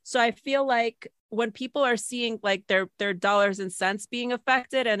 So I feel like when people are seeing like their dollars and cents being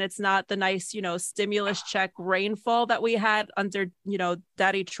affected, and it's not the nice, stimulus check rainfall that we had under,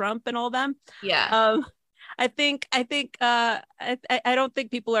 Daddy Trump and all them. Yeah. I don't think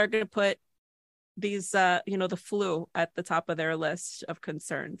people are going to put these, the flu at the top of their list of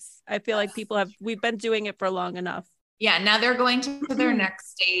concerns. I feel like we've been doing it for long enough. Yeah, now they're going to their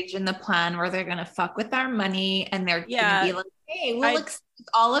next stage in the plan where they're going to fuck with our money, and they're going to be like, hey, we'll excuse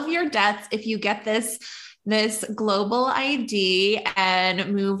all of your debts if you get this global ID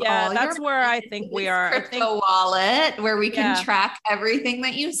and move all that's your where I think we are. Crypto wallet where we can track everything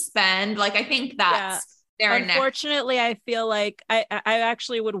that you spend. Like, I think that's unfortunately, I feel like I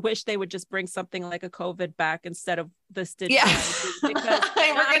actually would wish they would just bring something like a COVID back instead of this digital ID, because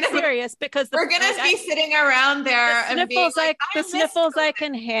I'm serious, because we're gonna be sitting around there and the sniffles I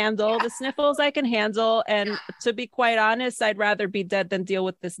can handle, and to be quite honest, I'd rather be dead than deal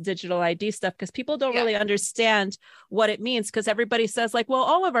with this digital ID stuff, because people don't really understand what it means, because everybody says like, well,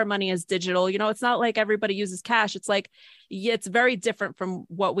 all of our money is digital, it's not like everybody uses cash. It's like, it's very different from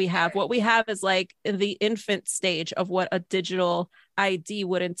what we have. What we have is like the infant stage of what a digital ID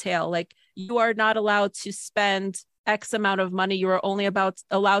would entail. Like, you are not allowed to spend X amount of money. You are only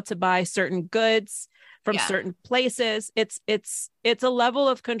allowed to buy certain goods from certain places. It's a level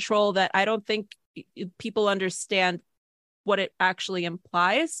of control that I don't think people understand what it actually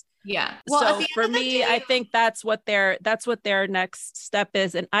implies. Yeah. Well, so for me, I think that's what their next step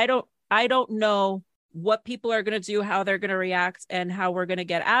is. And I don't know what people are going to do, how they're going to react, and how we're going to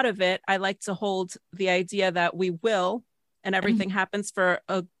get out of it. I like to hold the idea that we will, and everything happens for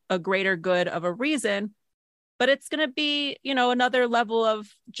a greater good of a reason. But it's going to be, another level of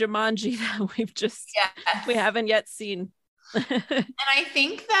Jumanji that we haven't yet seen. And I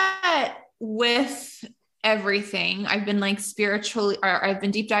think that with everything, I've been like I've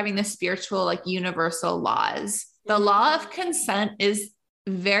been deep diving the spiritual, like universal laws. The law of consent is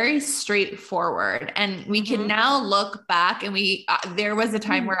very straightforward, and we can now look back, and there was a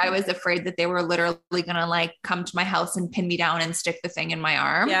time where I was afraid that they were literally gonna like come to my house and pin me down and stick the thing in my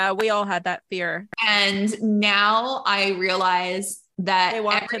arm. Yeah, we all had that fear. And now I realize that they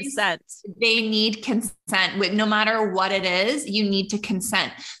want consent. They need consent. No matter what it is, you need to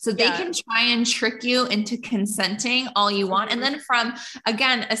consent. So they can try and trick you into consenting all you want. And then from,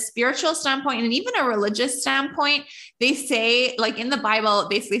 again, a spiritual standpoint and even a religious standpoint, they say, like in the Bible, it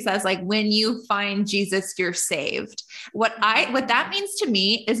basically says like, when you find Jesus, you're saved. What that means to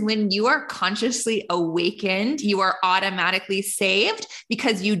me is when you are consciously awakened, you are automatically saved,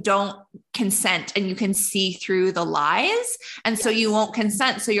 because you don't consent and you can see through the lies. And so you won't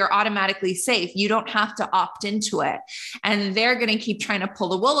consent. So you're automatically safe. You don't have to opt into it. And they're going to keep trying to pull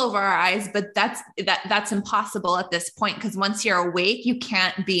the wool over our eyes, but that's impossible at this point, because once you're awake, you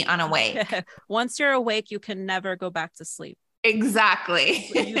can't be unawake. Once you're awake, you can never go back to sleep. Exactly.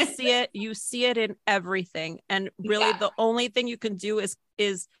 You see it in everything. And really the only thing you can do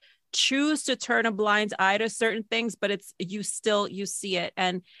is choose to turn a blind eye to certain things, but you see it.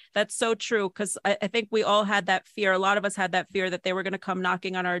 And that's so true. Cause I think we all had that fear. A lot of us had that fear that they were going to come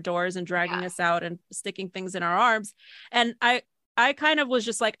knocking on our doors and dragging us out and sticking things in our arms. And I kind of was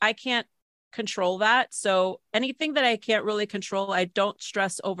just like, I can't control that. So anything that I can't really control, I don't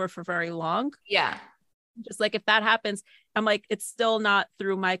stress over for very long. Yeah. Just like if that happens, I'm like, it's still not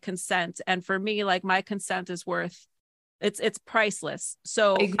through my consent. And for me, like my consent is worth, it's priceless.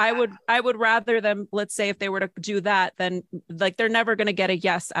 So exactly. I would rather them, let's say if they were to do that, then like, they're never going to get a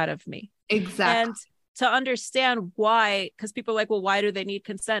yes out of me. Exactly. And to understand why, because people are like, well, why do they need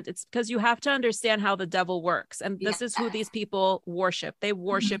consent? It's because you have to understand how the devil works. And this is who these people worship. They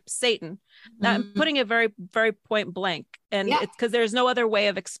worship Satan. Now, I'm putting it very, very point blank. And it's because there's no other way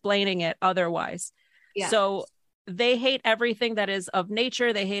of explaining it otherwise. Yeah. So they hate everything that is of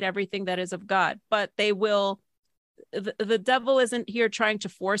nature. They hate everything that is of God, but they will, the devil isn't here trying to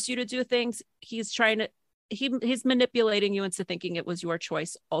force you to do things. He's trying to, he's manipulating you into thinking it was your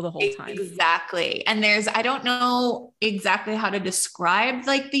choice all the whole time. Exactly. And I don't know exactly how to describe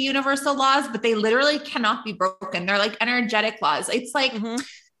like the universal laws, but they literally cannot be broken. They're like energetic laws. It's like,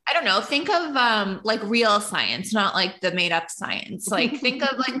 I don't know, think of like real science, not like the made up science. Like think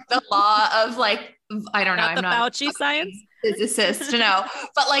of like the law of like, I don't know. I'm not Fauci science physicist, no,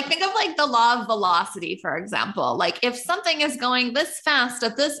 but like, think of like the law of velocity, for example. Like if something is going this fast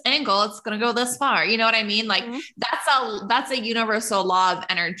at this angle, it's going to go this far. You know what I mean? Like that's a universal law of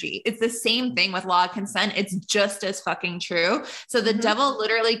energy. It's the same thing with law of consent. It's just as fucking true. So the devil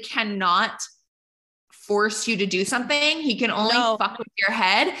literally cannot force you to do something. He can only fuck with your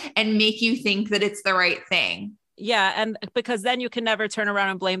head and make you think that it's the right thing. Yeah. And because then you can never turn around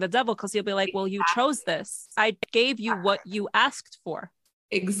and blame the devil, because he'll be like, well, you chose this. I gave you what you asked for.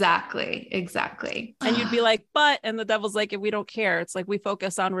 Exactly. And you'd be like, and the devil's like, we don't care. It's like, we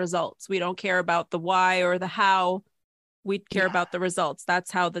focus on results. We don't care about the why or the how. We care about the results.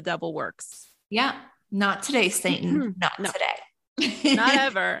 That's how the devil works. Yeah. Not today, Satan. Not today.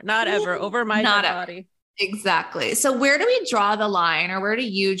 Not ever over my dead body. Exactly. So where do we draw the line, or where do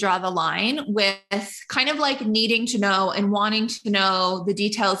you draw the line with kind of like needing to know and wanting to know the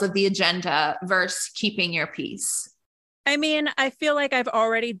details of the agenda versus keeping your peace? I mean, I feel like I've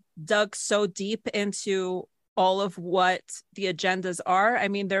already dug so deep into all of what the agendas are. I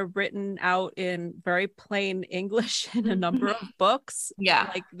mean, they're written out in very plain English in a number of books.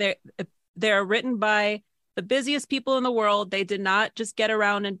 Yeah. Like they're written by the busiest people in the world. They did not just get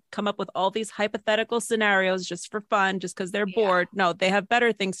around and come up with all these hypothetical scenarios just for fun, just because they're bored. No, they have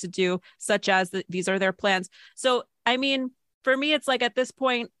better things to do, such as these are their plans. So, I mean, for me, it's like at this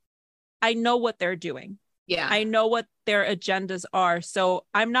point, I know what they're doing. Yeah. I know what their agendas are. So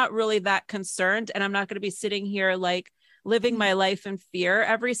I'm not really that concerned. And I'm not going to be sitting here like living my life in fear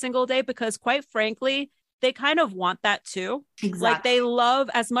every single day, because quite frankly, they kind of want that too. Exactly. Like they love,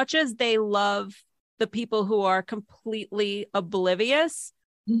 as much as they love the people who are completely oblivious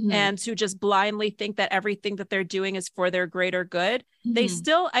and who just blindly think that everything that they're doing is for their greater good. They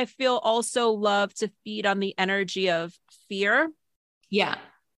still, I feel, also love to feed on the energy of fear. Yeah.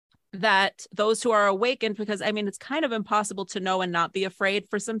 That those who are awakened, because I mean, it's kind of impossible to know and not be afraid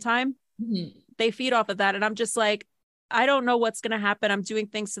for some time. They feed off of that. And I'm just like, I don't know what's going to happen. I'm doing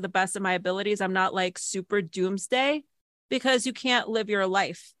things to the best of my abilities. I'm not like super doomsday, because you can't live your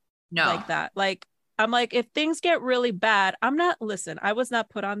life like that. Like, I'm like, if things get really bad, I was not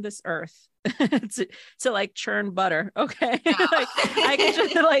put on this earth to like churn butter. Okay. Like, I can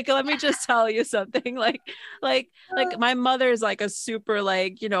just like, let me just tell you something. Like my mother's like a super,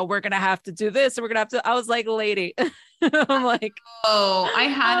 like, you know, we're going to have to do this. And we're going to have to, I was like, lady, I'm like,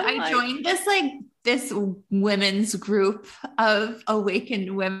 I joined this women's group of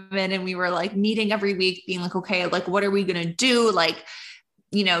awakened women. And we were like meeting every week being like, okay, like, what are we going to do? Like,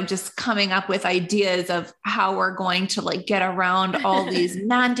 you know, just coming up with ideas of how we're going to like get around all these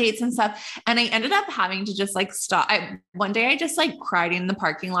mandates and stuff. And I ended up having to just like stop. One day I just like cried in the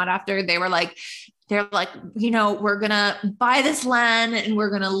parking lot after. They're like, you know, we're going to buy this land and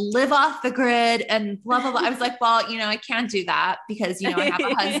we're going to live off the grid and blah, blah, blah. I was like, well, you know, I can't do that because, you know, I have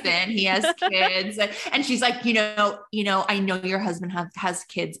a husband, he has kids. And she's like, you know, I know your husband has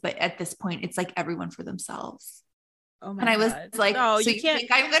kids, but at this point it's like everyone for themselves. Oh my and I was God. like, no, so you can't, think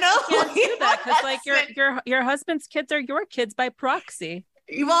I'm going to do that, because like your husband's kids are your kids by proxy.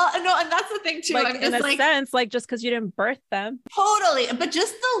 Well, no, and that's the thing too. Like, in a sense, like just because you didn't birth them. Totally. But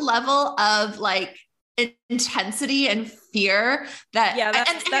just the level of like intensity and fear that,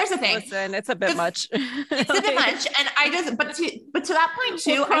 and here's the thing. Listen, it's a bit much. It's a bit much. And I just, but to that point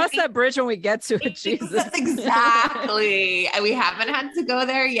too, we'll cross that bridge when we get to it. Jesus. Exactly. We haven't had to go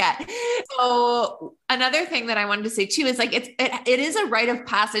there yet. So another thing that I wanted to say too, is like, it is a rite of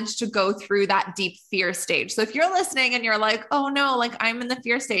passage to go through that deep fear stage. So if you're listening and you're like, oh no, like I'm in the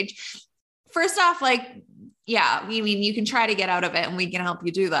fear stage, first off, like, yeah, I mean, you can try to get out of it and we can help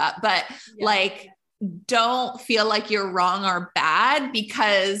you do that. But like, don't feel like you're wrong or bad,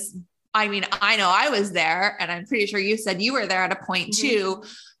 because I mean, I know I was there, and I'm pretty sure you said you were there at a point too.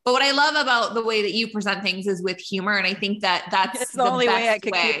 But what I love about the way that you present things is with humor. And I think that that's the only way I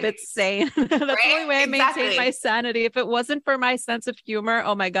could keep it sane. That's the only way I maintain my sanity. If it wasn't for my sense of humor,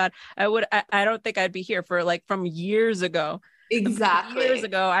 oh my God, I don't think I'd be here for like from years ago. Exactly. Years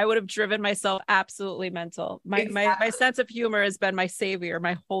ago, I would have driven myself absolutely mental. My sense of humor has been my savior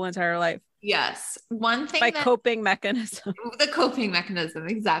my whole entire life. Yes. One thing, coping mechanism. The coping mechanism.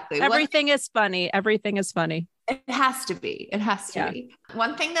 Exactly. Everything is funny. Everything is funny. It has to be. It has to be.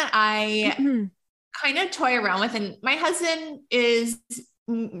 One thing that I kind of toy around with, and my husband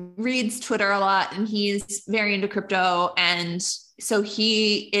reads Twitter a lot, and he's very into crypto. And so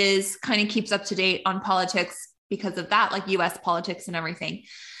he kind of keeps up to date on politics because of that, like US politics and everything.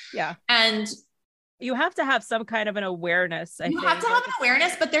 Yeah. And you have to have some kind of an awareness. I think. Have to have an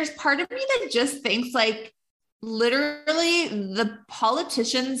awareness, but there's part of me that just thinks like literally the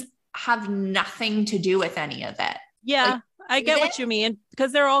politicians have nothing to do with any of it. Yeah, like, I get what you mean,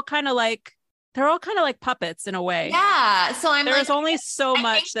 because they're all kind of like puppets in a way. Yeah. So there's only so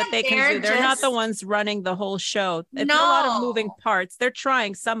much that they can do. They're not the ones running the whole show. It's a lot of moving parts. They're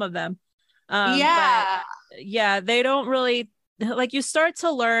trying, some of them. But they don't really, like, you start to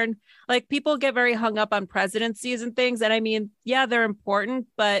learn, like, people get very hung up on presidencies and things. And I mean, yeah, they're important,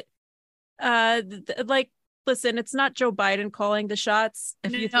 but like, listen, it's not Joe Biden calling the shots.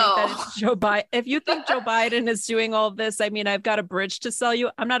 If you think that it's Joe Biden, if you think Joe Biden is doing all this, I mean, I've got a bridge to sell you.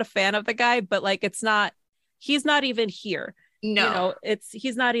 I'm not a fan of the guy, but like, he's not even here. No,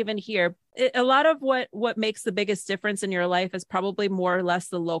 he's not even here. A lot of what makes the biggest difference in your life is probably more or less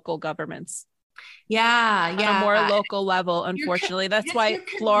the local governments. Yeah. On a more local level, unfortunately. That's why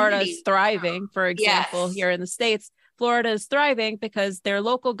Florida is thriving, for example, here in the States. Florida is thriving because their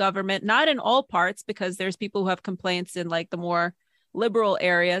local government, not in all parts, because there's people who have complaints in like the more liberal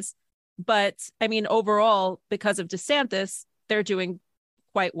areas. But I mean, overall, because of DeSantis, they're doing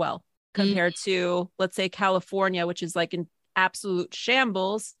quite well compared to, let's say, California, which is like an absolute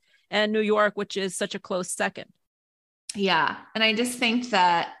shambles, and New York, which is such a close second. Yeah. And I just think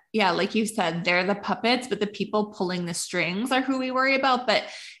that, like you said, they're the puppets, but the people pulling the strings are who we worry about. But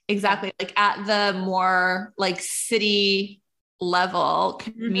exactly, like at the more like city level,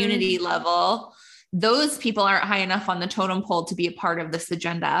 community level, those people aren't high enough on the totem pole to be a part of this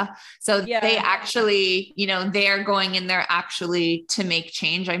agenda. So they actually, they're going in there actually to make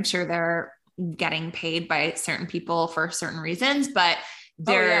change. I'm sure they're getting paid by certain people for certain reasons, but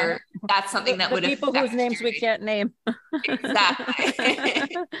that's something that would people whose names we can't name. Exactly.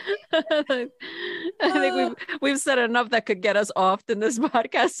 I think we've said enough that could get us off in this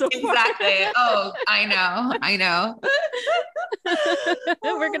podcast so far. Exactly. Oh, I know.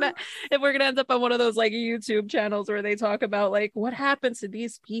 If we're gonna end up on one of those like YouTube channels where they talk about like what happens to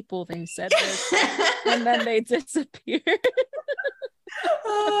these people, they said this and then they disappear.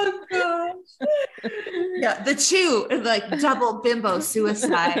 Oh gosh. Yeah, the two is like double bimbo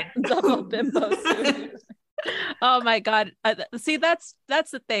suicide. Double bimbo suicide. Oh my God. See, that's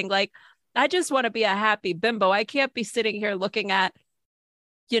the thing. Like, I just want to be a happy bimbo. I can't be sitting here looking at,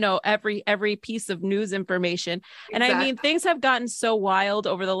 every piece of news information. And I mean, things have gotten so wild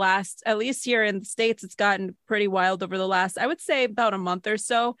over the last, at least here in the States, it's gotten pretty wild over the last, I would say about a month or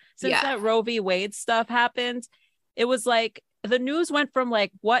so since that Roe v. Wade stuff happened. It was like, the news went from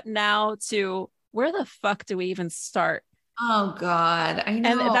like, what now to where the fuck do we even start? Oh God, I know.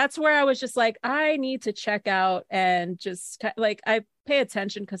 And that's where I was just like, I need to check out and just like, I pay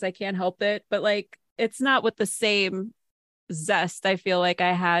attention because I can't help it, but like, it's not with the same zest I feel like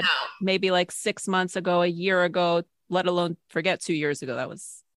I had maybe like 6 months ago, a year ago, let alone forget 2 years ago. That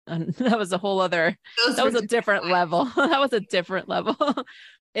was a whole other, that was a different level. That was a different level.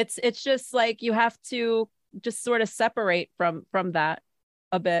 It's just like, you have to just sort of separate from that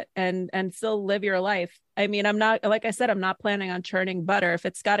a bit and still live your life. I mean, I'm not, like I said, I'm not planning on churning butter. If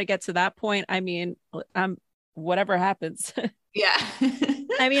it's got to get to that point, I mean, whatever happens. Yeah.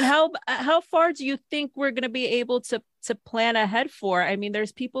 I mean, how far do you think we're going to be able to plan ahead for? I mean,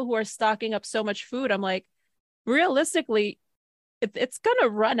 there's people who are stocking up so much food. I'm like, realistically, it's going to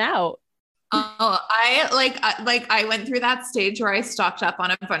run out. Oh, I went through that stage where I stocked up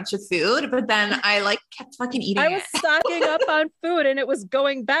on a bunch of food, but then I like kept fucking eating I was stocking up on food and it was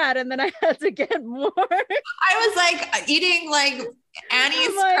going bad, and then I had to get more. I was like eating like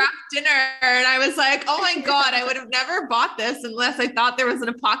Annie's craft dinner, and I was like, oh my God, I would have never bought this unless I thought there was an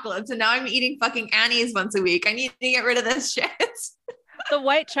apocalypse. And now I'm eating fucking Annie's once a week. I need to get rid of this shit. The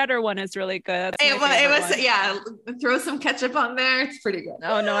white cheddar one is really good. It was yeah. Throw some ketchup on there. It's pretty good.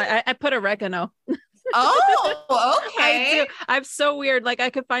 Oh no, I put oregano. Oh, okay. I'm so weird. Like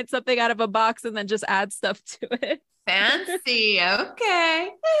I could find something out of a box and then just add stuff to it. Fancy. Okay.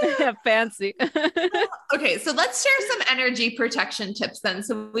 Yeah, fancy. Okay, so let's share some energy protection tips then.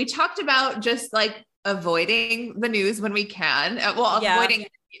 So we talked about just like avoiding the news when we can. Avoiding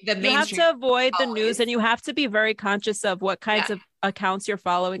the mainstream. You have to avoid the news, and you have to be very conscious of what kinds of accounts you're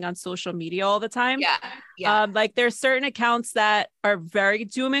following on social media all the time. Yeah. Like there's certain accounts that are very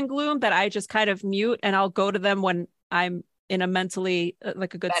doom and gloom that I just kind of mute, and I'll go to them when I'm in a mentally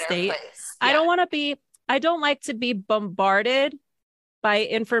like a good state. Yeah. I don't like to be bombarded by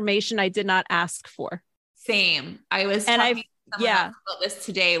information I did not ask for. Same. I was talking to someone else about this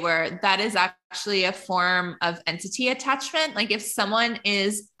today, where that is actually a form of entity attachment. Like if someone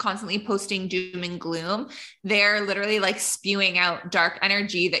is constantly posting doom and gloom, they're literally like spewing out dark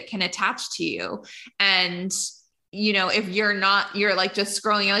energy that can attach to you. And you know, if you're like just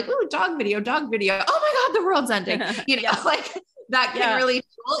scrolling, you're like, oh, dog video. Oh my God, the world's ending. You know, like that can really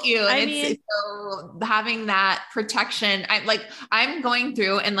jolt you. And so having that protection, I'm going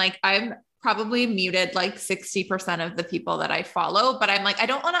through and like, I'm probably muted like 60% of the people that I follow, but I'm like, I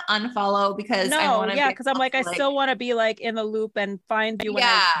don't want to unfollow because because I'm like, I still want to be like in the loop and find you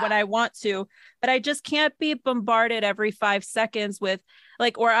when I want to, but I just can't be bombarded every 5 seconds with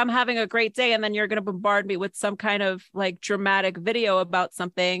like, or I'm having a great day and then you're going to bombard me with some kind of like dramatic video about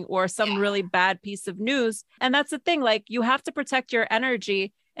something or some really bad piece of news. And that's the thing, like you have to protect your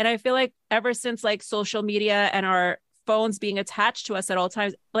energy. And I feel like ever since like social media and our phones being attached to us at all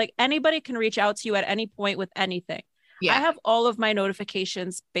times, like anybody can reach out to you at any point with anything. I have all of my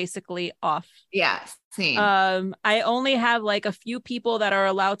notifications basically off. Same. I only have like a few people that are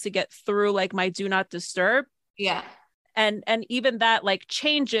allowed to get through like my do not disturb. And even that like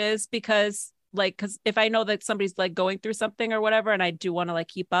changes because if I know that somebody's like going through something or whatever and I do want to like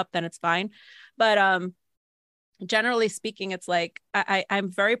keep up, then it's fine. But generally speaking, it's like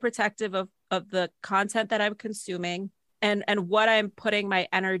I'm very protective of the content that I'm consuming and what I'm putting my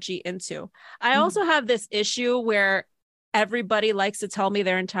energy into. I also have this issue where everybody likes to tell me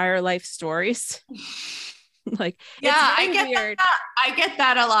their entire life stories. Like, I get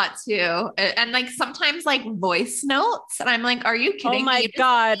that a lot too. And like sometimes like voice notes and I'm like, are you kidding me? Oh my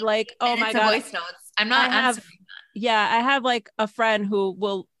God. Like, oh my God. Voice notes. I'm not answering that. Yeah. I have like a friend who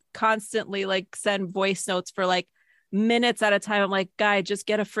will constantly like send voice notes for like minutes at a time. I'm like, guy, just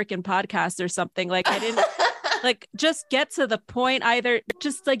get a freaking podcast or something. Like I didn't like, just get to the point. Either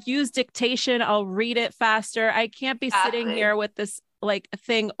just like use dictation. I'll read it faster. I can't be sitting here with this like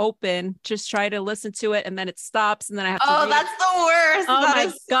thing open, just try to listen to it and then it stops and then I have to that's the worst. Oh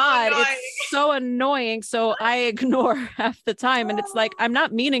my God, it's so annoying. So I ignore half the time and it's like, I'm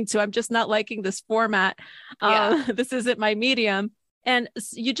not meaning to, I'm just not liking this format. This isn't my medium. And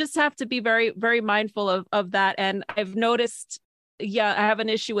you just have to be very, very mindful of that. And I've noticed, I have an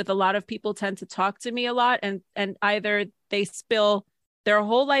issue with a lot of people tend to talk to me a lot and either they spill their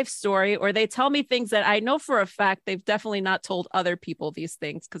whole life story or they tell me things that I know for a fact they've definitely not told other people these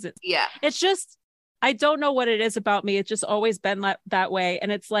things because it's just, I don't know what it is about me. It's just always been that way.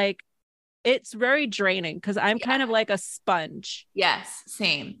 And it's like, it's very draining because I'm kind of like a sponge. Yes,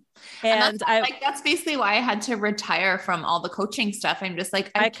 same. And that's basically why I had to retire from all the coaching stuff. I'm just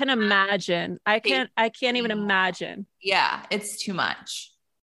like, I can imagine. I can't even imagine. Yeah, it's too much.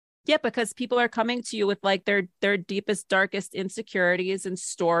 Yeah, because people are coming to you with like their deepest, darkest insecurities and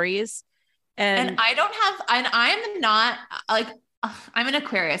stories. And I'm not like, I'm an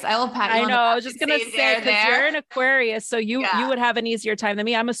Aquarius. I will pat you. I know. I was just gonna say because you're an Aquarius, so you would have an easier time than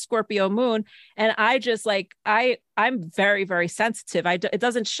me. I'm a Scorpio moon, and I just like I'm very, very sensitive. It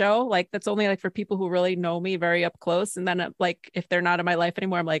doesn't show, like that's only like for people who really know me very up close. And then like if they're not in my life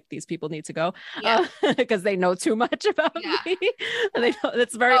anymore, I'm like these people need to go because they know too much about me. And they know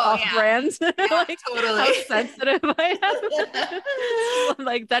it's very off-brand. Like totally how sensitive I am,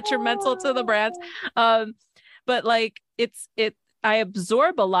 like detrimental to the brand. But like I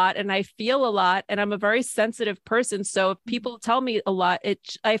absorb a lot and I feel a lot and I'm a very sensitive person. So if people tell me a lot,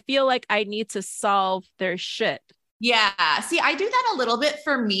 I feel like I need to solve their shit. Yeah. See, I do that a little bit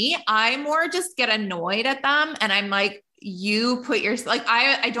for me. I more just get annoyed at them and I'm like, you put your, like,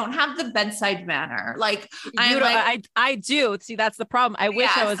 I don't have the bedside manner. Like I do. See, that's the problem. I wish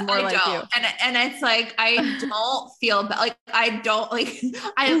I was more like you. And it's like, I don't feel bad. Like, I don't like,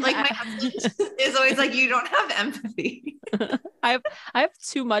 my husband is always like, you don't have empathy. I have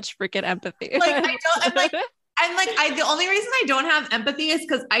too much freaking empathy. Like, I don't, the only reason I don't have empathy is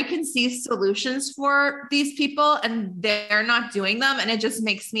because I can see solutions for these people and they're not doing them. And it just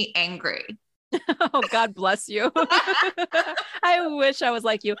makes me angry. Oh, God bless you. I wish I was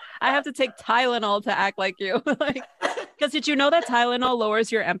like you. I have to take Tylenol to act like you. Like, because did you know that Tylenol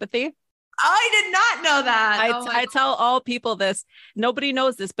lowers your empathy? I did not know that. I tell all people this. Nobody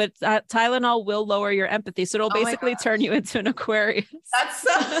knows this, but Tylenol will lower your empathy. So it'll basically turn you into an Aquarius. That's so,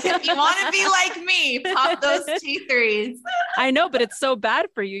 if you want to be like me, pop those T3s. I know, but it's so bad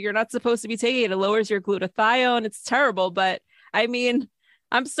for you. You're not supposed to be taking it. It lowers your glutathione. It's terrible. But I mean,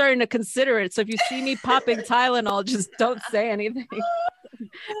 I'm starting to consider it. So if you see me popping Tylenol, just don't say anything.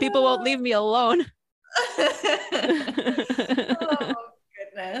 People won't leave me alone.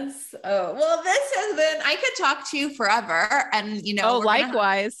 Goodness. Oh, well, this has been, I could talk to you forever. And, you know,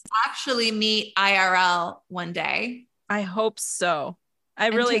 likewise. Actually meet IRL one day. I hope so. I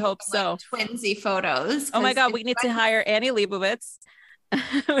really hope so. Twinsy photos. Oh my God. We need to hire Annie Leibovitz.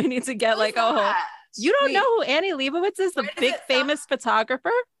 We need to get like, you don't know who Annie Leibovitz is? The big famous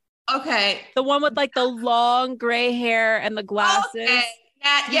photographer? Okay. The one with like the long gray hair and the glasses. Okay.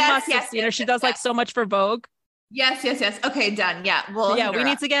 Yes. She does like so much for Vogue. Yes. Okay, done. Yeah. Well, yeah, we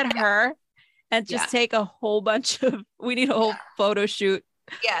need to get her and just take a whole bunch of, we need a whole photo shoot.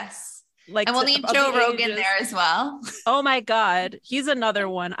 Yes. Like, and we'll need Joe Rogan there as well. Oh my God. He's another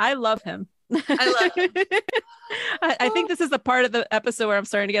one. I love him. I love him. I think this is the part of the episode where I'm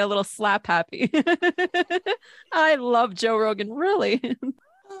starting to get a little slap happy. I love Joe Rogan. Really.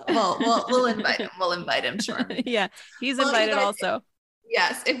 Well, we'll invite him. We'll invite him. Sure. Yeah. He's invited also.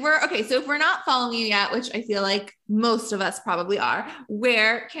 Yes. If we're not following you yet, which I feel like most of us probably are,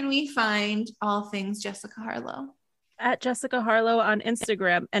 where can we find all things Jessica Harlow? At Jessica Harlow on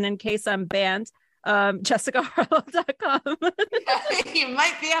Instagram. And in case I'm banned, jessicaharlow.com. Yeah, you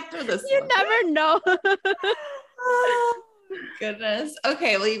might be after this. You never know. Oh, goodness.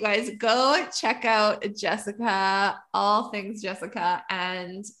 Okay. Well, you guys go check out Jessica, all things Jessica.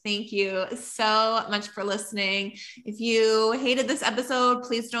 And thank you so much for listening. If you hated this episode,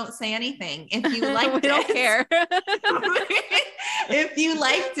 please don't say anything. If you liked it, don't care. If you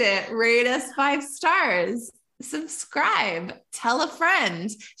liked it, rate us 5 stars. Subscribe, tell a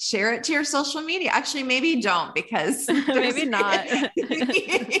friend, share it to your social media. Actually, maybe don't, because maybe not.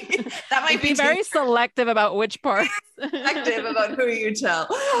 That might be very selective about which parts. Selective about who you tell.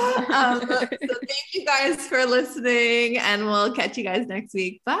 So thank you guys for listening, and we'll catch you guys next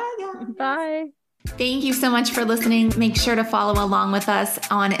week. Bye, guys. Bye. Thank you so much for listening. Make sure to follow along with us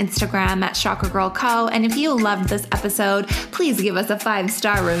on Instagram at Chakra Girl Co. And if you loved this episode, please give us a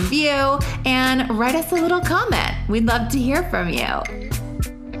 5-star review and write us a little comment. We'd love to hear from you.